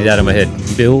get it out of my head.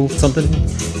 Bill something?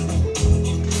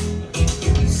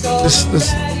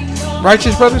 This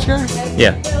Righteous Brothers guy?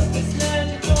 Yeah.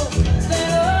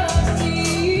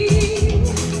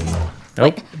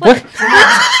 Oh, what?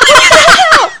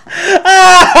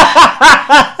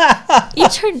 You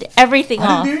turned everything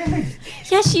off.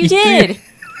 Yes, you did.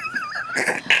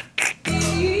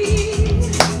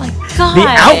 Oh my God. The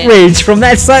outrage from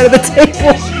that side of the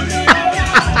table.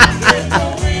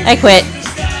 I quit.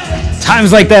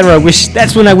 Times like that where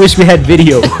that's when I wish we had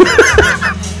video.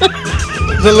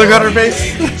 The look on her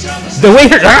face? The way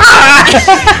her,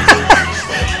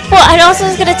 Well, I also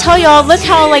was gonna tell y'all, look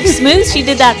how like smooth she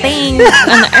did that thing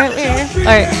on the earlier.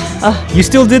 Or, you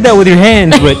still did that with your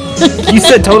hands, but you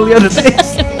said totally other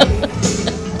things.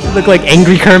 You look like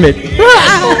angry Kermit.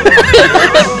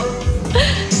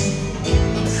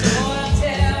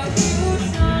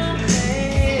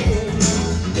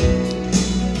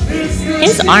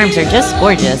 his arms are just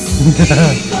gorgeous.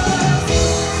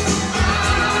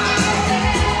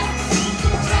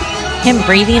 Him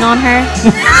breathing on her.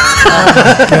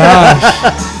 Gosh.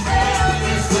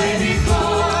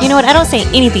 You know what? I don't say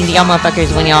anything to y'all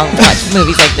motherfuckers when y'all watch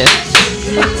movies like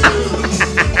this.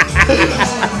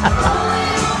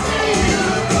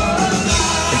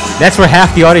 That's where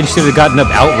half the audience should have gotten up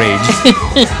outraged.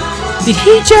 Did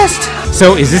he just?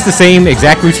 So is this the same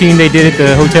exact routine they did at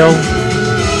the hotel?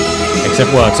 Except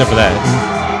for that.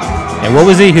 And what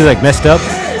was it? He like messed up?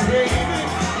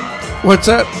 What's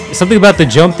that? Something about the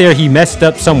jump there, he messed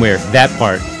up somewhere. That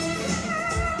part.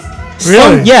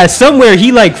 Really? Yeah, somewhere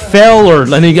he like fell or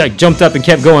and then he like jumped up and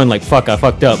kept going like fuck, I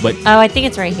fucked up. But Oh, I think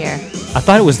it's right here. I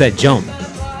thought it was that jump.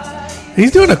 He's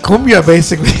doing a cumbia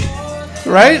basically,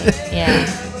 right? Yeah.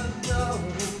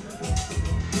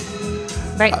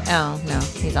 Right. Oh no,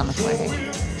 he's on the floor here.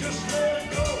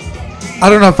 I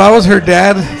don't know if I was her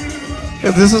dad,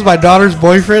 if this is my daughter's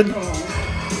boyfriend,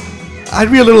 I'd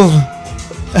be a little,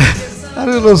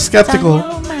 skeptical.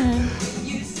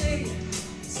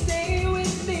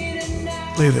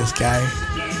 Look at this guy.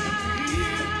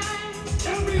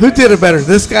 Who did it better,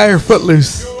 this guy or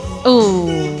Footloose? Ooh.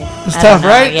 It's I tough, don't know.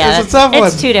 right? Yeah, It's a tough one.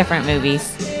 It's two different movies.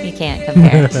 You can't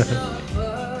compare.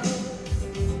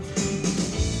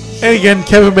 And again,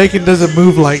 Kevin Bacon doesn't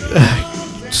move like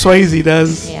Swayze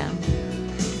does. Yeah.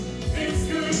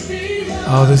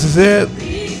 Oh, this is it.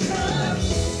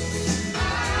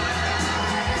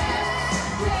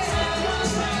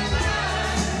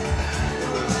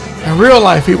 In real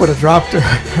life, he would have dropped her.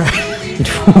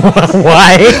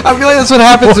 Why? I feel like that's what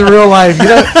happens in real life. You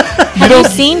know, Have you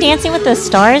seen Dancing with the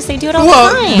Stars? They do it all the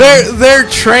well, time. they're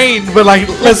trained, but like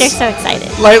Like, they're so excited.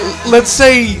 let's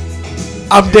say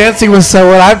I'm dancing with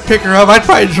someone, I'd pick her up, I'd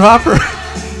probably drop her.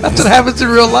 That's what happens in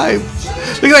real life.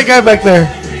 Look at that guy back there,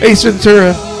 Ace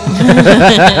Ventura.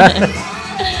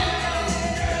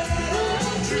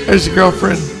 There's your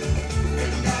girlfriend.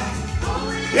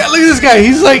 Yeah, look at this guy.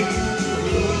 He's like,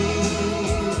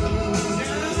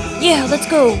 Yeah, let's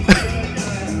go.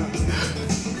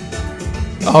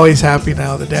 oh, he's happy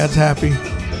now. The dad's happy.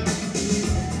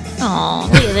 Oh,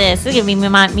 look at this. Look at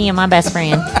me and my best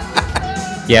friend.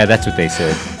 Yeah, that's what they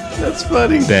said. That's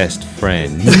funny. Best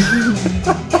friend.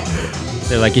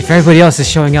 They're like, if everybody else is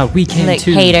showing out, we can Look,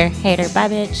 too. hater, bye,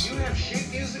 bitch.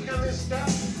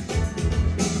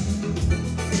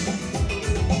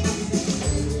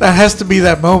 That has to be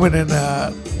that moment in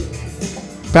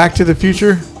Back to the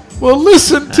Future. Well,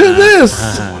 listen to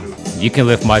this. You can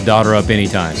lift my daughter up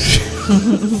anytime.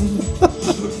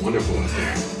 Wonderful out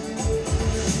there.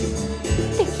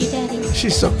 Thank you, Daddy.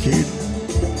 She's so cute.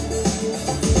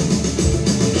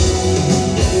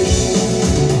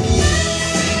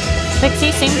 Look,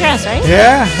 see, same dress, right?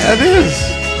 Yeah, that is.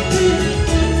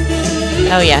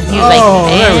 Oh, yeah. He was Oh,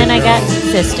 like, there we and I go. got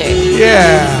sister.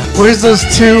 Yeah. Where's those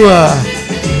two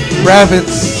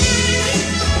rabbits?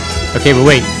 Okay, but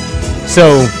wait.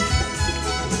 So,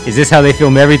 is this how they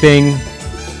film everything?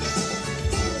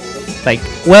 Like,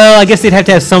 well, I guess they'd have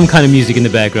to have some kind of music in the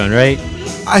background, right?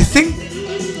 I think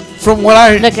from what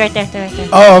I... Look, right there, right there.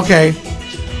 Oh, okay.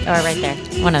 Or right there.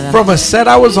 One of them. From a set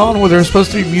I was on where there was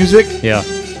supposed to be music, Yeah.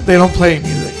 they don't play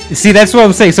music. See, that's what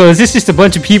I'm saying. So is this just a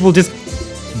bunch of people just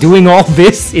doing all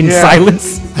this in Yeah.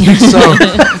 silence? I think so.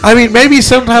 I mean, maybe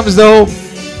sometimes they'll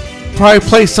probably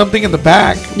play something in the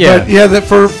back. Yeah. But yeah, that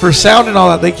for sound and all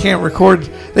that, they can't record.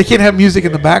 They can't have music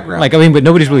in the background. Like, I mean, but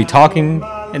nobody's really talking,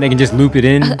 and they can just loop it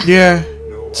in. yeah.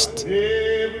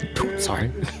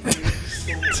 Sorry.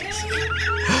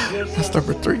 That's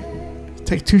number 3.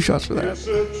 Take 2 shots for that.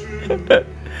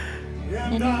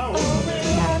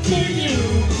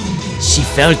 She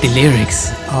felt the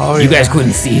lyrics. Oh, You yeah. guys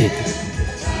couldn't see it.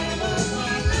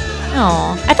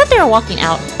 Oh, I thought they were walking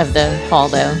out of the hall,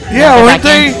 though. Yeah, They're weren't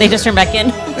back in. they? They just turned back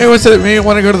in. They went to maybe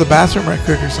want to go to the bathroom right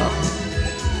quick or something.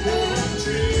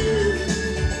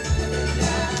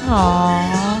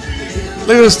 Aww.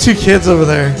 Look at those 2 kids over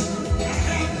there.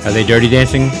 Are they dirty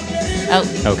dancing? Oh,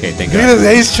 Okay, thank Look God. at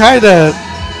this, he's trying to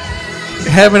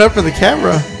ham it up for the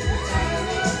camera.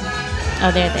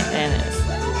 there it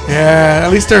is. Yeah,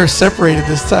 at least they're separated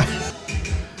this time.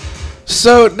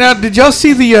 So now, did y'all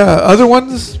see the other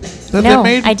ones that No, they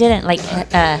made? I didn't. Like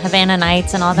Havana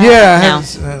Nights and all that. Yeah. I No. haven't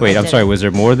seen that. Wait, I'm sorry. Was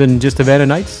there more than just Havana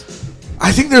Nights?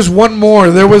 I think there's one more.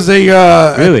 There was a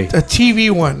Really? a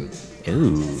TV one,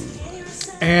 Ooh.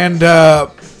 and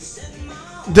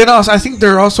then also I think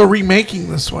they're also remaking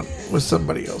this one with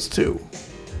somebody else too.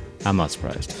 I'm not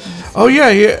surprised. Oh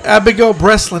yeah. Abigail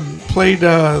Breslin played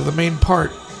the main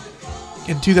part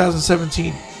in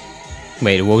 2017.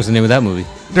 Wait, what was the name of that movie?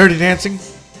 Dirty Dancing.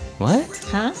 What?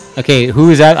 Huh? Okay, who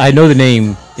is that? I know the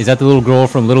name. Is that the little girl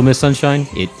from Little Miss Sunshine?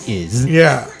 It is.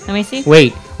 Yeah. Let me see.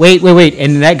 Wait, Wait.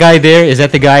 And that guy there, is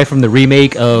that the guy from the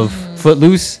remake of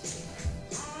Footloose?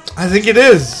 I think it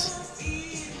is.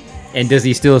 And does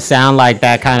he still sound like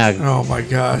that kind of... Oh my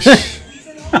gosh.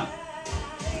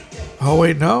 Oh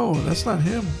wait, no, that's not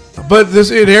him. But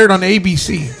it aired on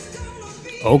ABC.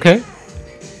 Okay.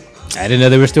 I didn't know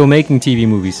they were still making TV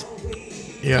movies.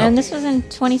 Yeah. And this was in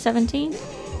 2017.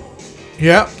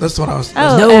 Yeah, that's what I was.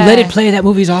 Oh, No, Let It Play. That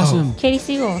movie's awesome. Katie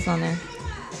Siegel was on there,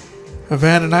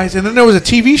 Havana Nights, and then there was a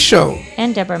TV show.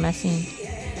 and Deborah Messing.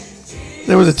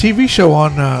 There was a TV show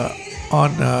on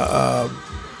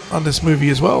this movie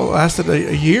as well. It lasted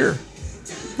a year.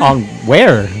 On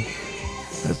where?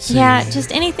 Let's see. Yeah,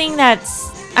 just anything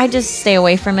that's. I just stay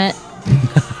away from it.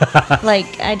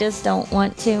 Like I just don't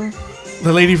want to.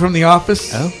 The lady from The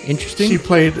Office. Oh, interesting. She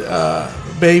played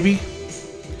Baby.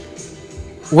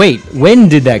 Wait, when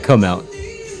did that come out?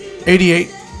 88.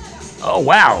 Oh,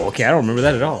 wow. Okay, I don't remember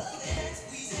that at all.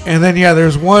 And then, yeah,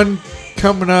 there's one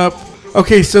coming up.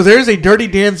 Okay, so there's a Dirty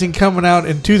Dancing coming out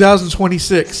in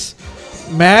 2026.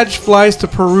 Madge flies to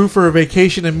Peru for a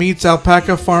vacation and meets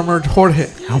alpaca farmer Jorge.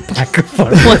 Alpaca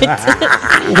farmer.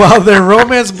 While their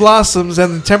romance blossoms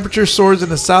and the temperature soars in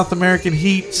the South American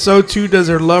heat, so too does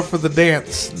their love for the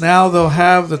dance. Now they'll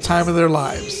have the time of their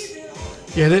lives.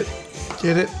 Get it?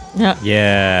 Get it? Yeah.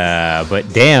 Yeah,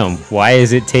 but damn, why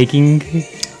is it taking...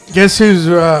 Guess who's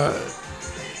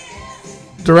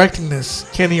directing this?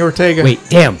 Kenny Ortega. Wait,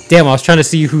 damn, I was trying to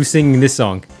see who's singing this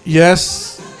song.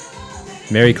 Yes.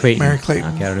 Mary Clayton. Mary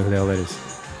Clayton. Okay, I don't know who the hell that is.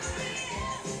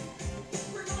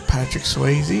 Patrick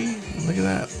Swayze. Look at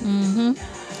that.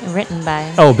 Written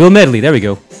by. Oh, Bill Medley. There we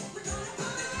go.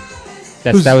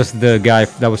 That was the guy.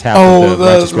 That was half Oh, of the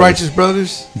the Righteous Righteous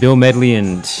Brothers. Bill Medley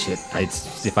and shit.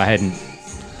 If I hadn't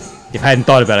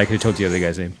thought about it, I could have told you the other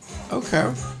guy's name.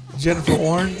 Okay. Jennifer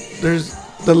Warren. There's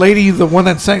the lady, the one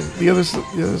that sang the other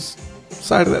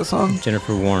side of that song.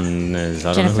 Jennifer Warren is.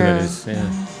 I don't know who that is.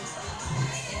 Yeah.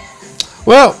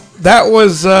 Well, that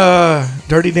was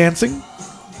Dirty Dancing.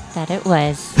 That it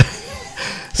was.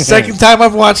 Second time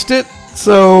I've watched it.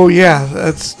 So, yeah,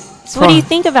 that's... So what do you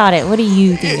think about it? What do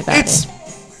you think about it?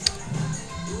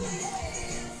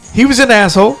 He was an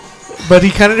asshole, but he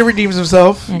kind of redeems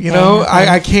himself. Okay, you know, okay.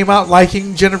 I came out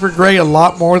liking Jennifer Grey a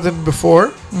lot more than before.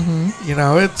 Mm-hmm. You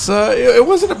know, it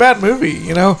wasn't a bad movie.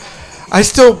 You know, I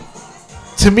still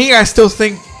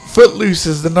think Footloose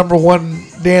is the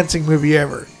 #1 dancing movie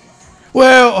ever.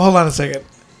 Well, hold on a second.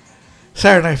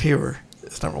 Saturday Night Fever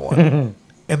is #1,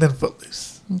 and then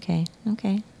Footloose. Okay.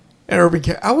 And I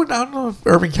don't know if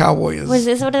Urban Cowboy is.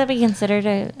 Would that be considered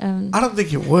a? I don't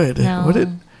think it would. No. Would it?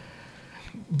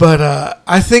 But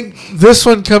I think this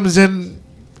one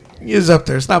is up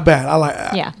there. It's not bad. I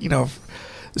like. Yeah. You know,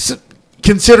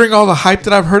 considering all the hype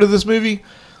that I've heard of this movie,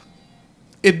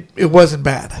 it wasn't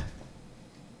bad.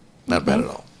 Not bad at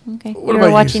all. Okay. What You about were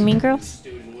you, watching Steve? Mean Girls?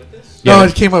 No,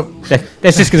 it came up.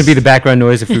 That's just going to be the background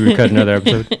noise if we record another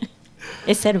episode.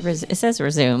 It says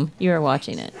resume. You were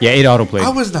watching it. Yeah, it autoplayed. I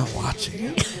was not watching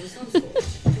it.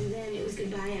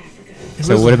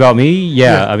 So what about me?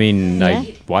 Yeah, Yeah. I mean, Yeah.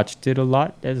 I watched it a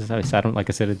lot. I don't like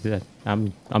I said.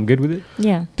 I'm good with it.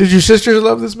 Yeah. Did your sister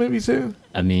love this movie too?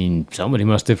 I mean, somebody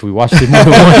must if we watched it more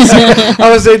than once. I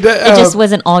would say that, It just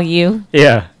wasn't all you.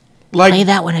 Yeah. like.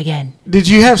 that one again. Did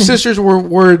you have sisters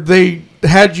where they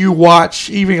had you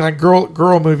watch even like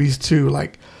girl movies too,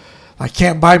 like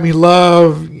Can't Buy Me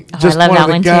Love, Just love One that of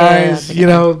the one, too. Guys, That's a you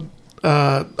good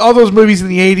know, all those movies in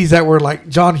the '80s that were like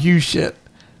John Hughes shit.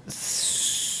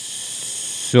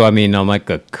 So I mean, I'm like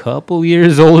a couple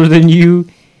years older than you.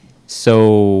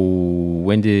 So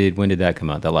when did that come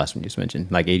out? That last one you just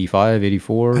mentioned, like 85,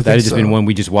 84. That had just been one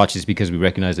we just watched just because we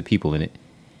recognized the people in it.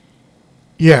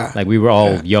 Yeah. Like we were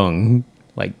all young,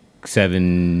 like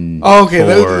 7. Oh, okay,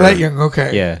 4. that young.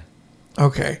 Okay. Yeah.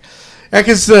 Okay. Yeah,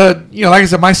 because you know, like I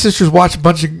said, my sisters watched a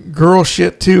bunch of girl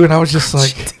shit too, and I was just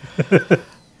like,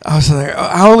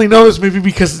 I only know this movie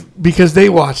because they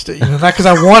watched it, you know, not because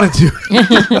I wanted to.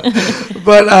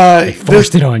 But They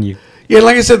forced it on you. Yeah,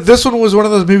 like I said, this one was one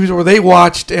of those movies where they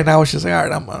watched, and I was just like, all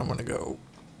right, I'm gonna go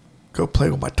play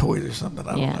with my toys or something.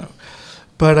 I don't know.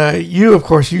 But you, of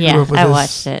course, you grew up with I this.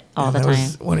 watched it all the that time.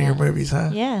 was one of your movies,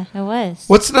 huh? Yeah, it was.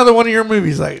 What's another one of your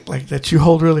movies like that you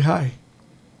hold really high?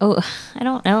 Oh, I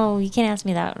don't know. You can't ask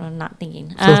me that. I'm not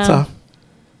thinking. So tough.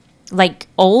 Like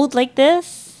old, like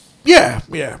this. Yeah,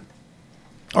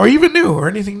 or even new, or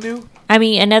anything new. I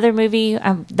mean, another movie.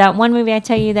 That one movie I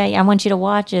tell you that I want you to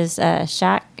watch is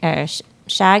Shag.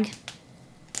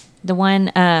 The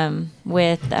one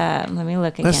with let me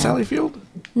look again. That's Sally Field.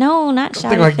 No, not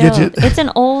I'm thinking Sally like Field. Gidget. It's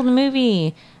an old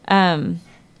movie.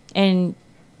 And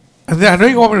And then I know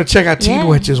you want me to check out Teen Yeah.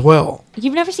 Witch as well.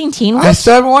 You've never seen Teen I Witch?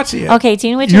 still haven't watched it yet. Okay,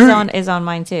 Teen Witch is on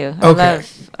mine too. Okay.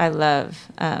 I love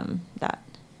that.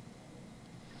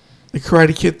 The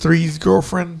Karate Kid 3's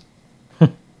girlfriend.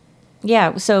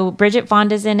 Yeah, so Bridget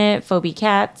Fonda's in it. Phoebe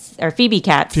Katz. Phoebe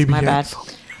bad. Katz.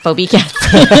 Phoebe Katz.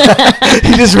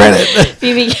 He just read it.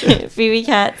 Phoebe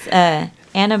Katz.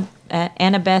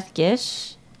 Annabeth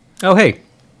Gish. Oh, hey.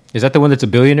 Is that the one that's a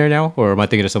billionaire now? Or am I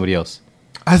thinking of somebody else?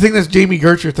 I think that's Jamie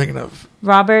Gertz you're thinking of.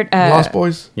 Robert. Lost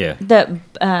Boys. Yeah. The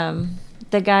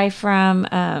guy from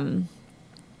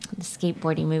the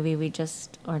skateboarding movie we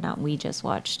just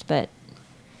watched, but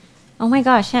oh my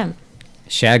gosh, him.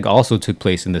 Shag also took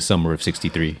place in the summer of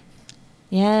 63.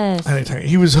 Yes. I didn't tell you.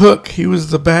 He was Hook. He was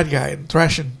the bad guy in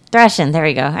Thrashing. Thrashing, there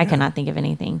we go. I cannot think of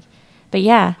anything. But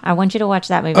yeah, I want you to watch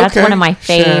that movie. That's Okay. one of my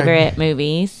Shag. favorite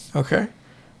movies. Okay.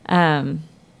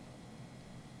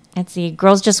 Let's see.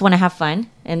 Girls Just Want to Have Fun.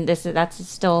 And that's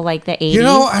still like the 80s. You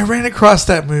know, I ran across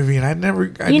that movie and I didn't never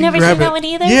grab seen that it. one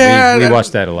either? Yeah. We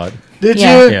watched that a lot. Did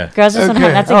Yeah. you? Yeah. Girls Just Want to Have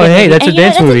Okay. That's a Oh, good hey, movie. that's a And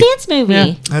dance movie. That's a dance movie.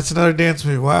 Yeah. That's another dance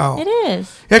movie. Wow. It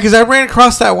is. Yeah, because I ran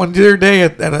across that one the other day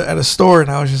at a store and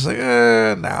I was just like,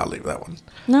 nah, I'll leave that one.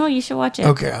 No, you should watch it.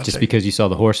 Okay. I'll Just check. because you saw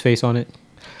the horse face on it?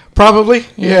 Probably.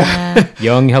 Yeah.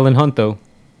 Young Helen Hunt, though.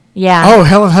 Yeah. Oh,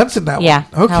 Helen Hunt's in that Yeah,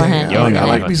 one. Okay. Helen Hunt. Yeah, I like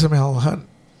Helen me Hunt. some Helen Hunt.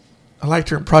 I liked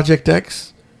her in Project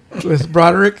X with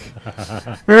Broderick.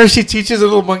 Remember she teaches a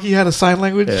little monkey how to sign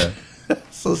language? Yeah.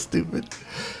 So stupid.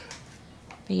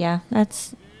 But yeah,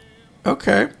 that's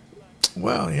Okay.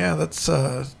 Well, yeah, that's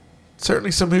certainly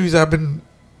some movies that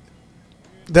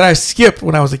I skipped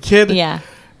when I was a kid. yeah.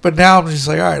 But now I'm just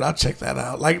like, all right, I'll check that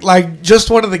out. Like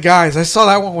Just One of the Guys. I saw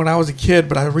that one when I was a kid,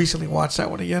 but I recently watched that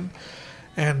one again,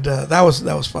 and that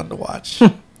was fun to watch.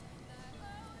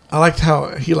 I liked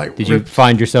how he Did you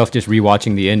find yourself just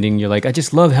rewatching the ending? You're like, I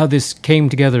just love how this came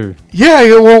together. Yeah,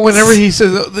 well, whenever he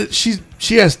says that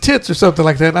she has tits or something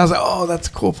like that, and I was like, oh, that's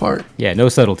a cool part. Yeah, no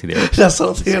subtlety there. That's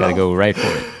all. Just gotta go right for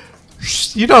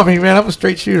it. You know me, man. I'm a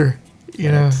straight shooter.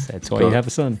 You know, That's why you have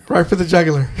a son. right for the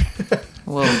jugular.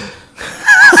 Whoa.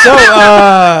 So,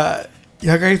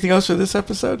 y'all got anything else for this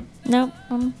episode? Nope.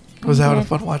 Was that a good.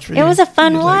 fun watch for you? It was a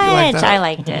fun You watch. that? I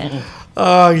liked it.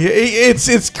 Oh, yeah,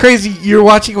 it's crazy. You're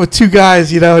watching with two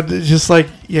guys, you know, it's just like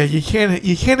you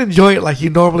can't enjoy it like you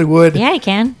normally would. Yeah, I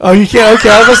can. Oh, you can't. Okay,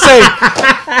 I was gonna say,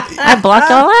 I blocked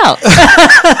it all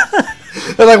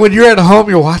out. like when you're at home,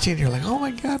 you're watching, you're like, oh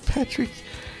my god, Patrick.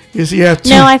 You see, you have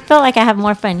two. No, I feel like I have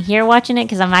more fun here watching it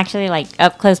because I'm actually like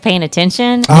up close paying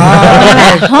attention. Ah, when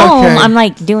I'm at home, okay. I'm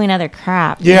like doing other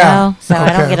crap. Yeah, You know? So I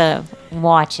don't okay. get to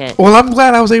watch it. Well, I'm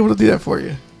glad I was able to do that for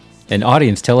you. And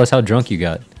audience, tell us how drunk you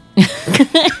got.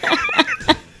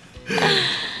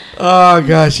 Oh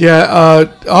gosh, yeah.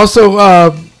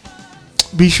 Also,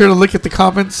 be sure to look at the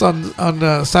comments on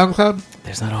SoundCloud.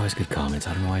 There's not always good comments.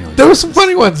 I don't know why you always There were some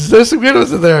funny ones. There's some good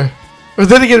ones in there. But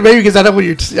then again, maybe because I know what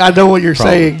you're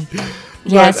Probably. saying.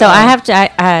 Yeah, But, so I have to.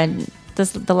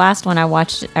 The last one I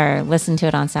watched or listened to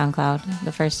it on SoundCloud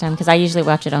the first time because I usually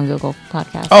watch it on Google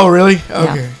Podcasts. Oh, really?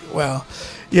 Okay. Well,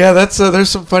 yeah. That's there's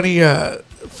some funny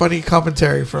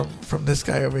commentary from this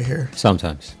guy over here.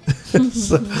 Sometimes.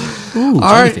 So, Ooh, all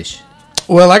right. jellyfish.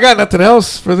 Well, I got nothing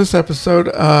else for this episode.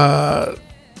 I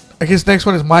guess next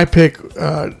one is my pick.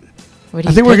 What are I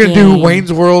you think we're gonna do picking?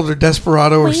 Wayne's World or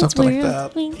Desperado or Wayne's something like World,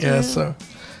 that. Wayne's Yeah. World. So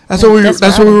that's what we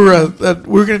Desperado.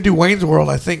 were gonna do Wayne's World.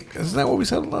 I think isn't that what we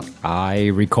settled on? I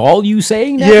recall you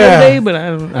saying that Yeah. the other day, but I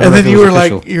don't know And then if it you was were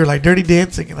official. like Dirty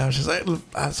Dancing, and I was just like,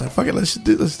 I was like, fuck it, let's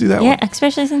do that Yeah, one.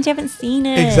 especially since you haven't seen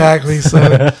it. Exactly. So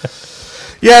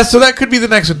yeah, so that could be the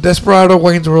next one. Desperado,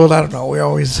 Wayne's World. I don't know. We're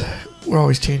always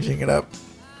changing it up.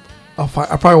 I'll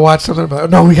probably watch something, but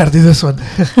no, we got to do this one.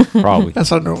 Probably. That's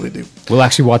what I normally do. We'll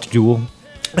actually watch Jewel.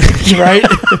 Right?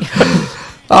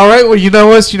 All right. Well, you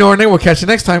know us. You know our name. We'll catch you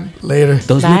next time. Later.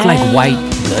 Those look like white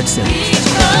blood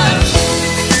cells.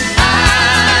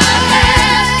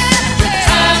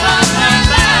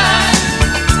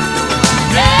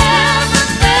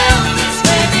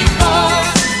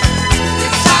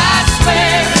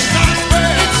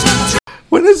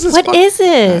 What is this? What is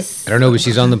this? I don't know, but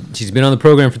she's been on the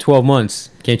program for 12 months.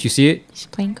 Can't you see it? She's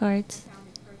playing cards.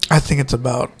 I think it's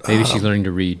about. Maybe she's learning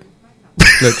to read.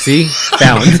 Look, see?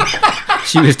 Found.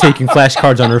 She was taking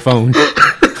flashcards on her phone.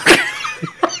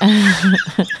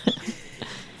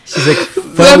 She's like,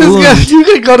 That is phone. good. You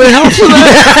can go to hell for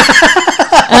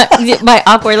that. My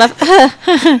awkward laugh.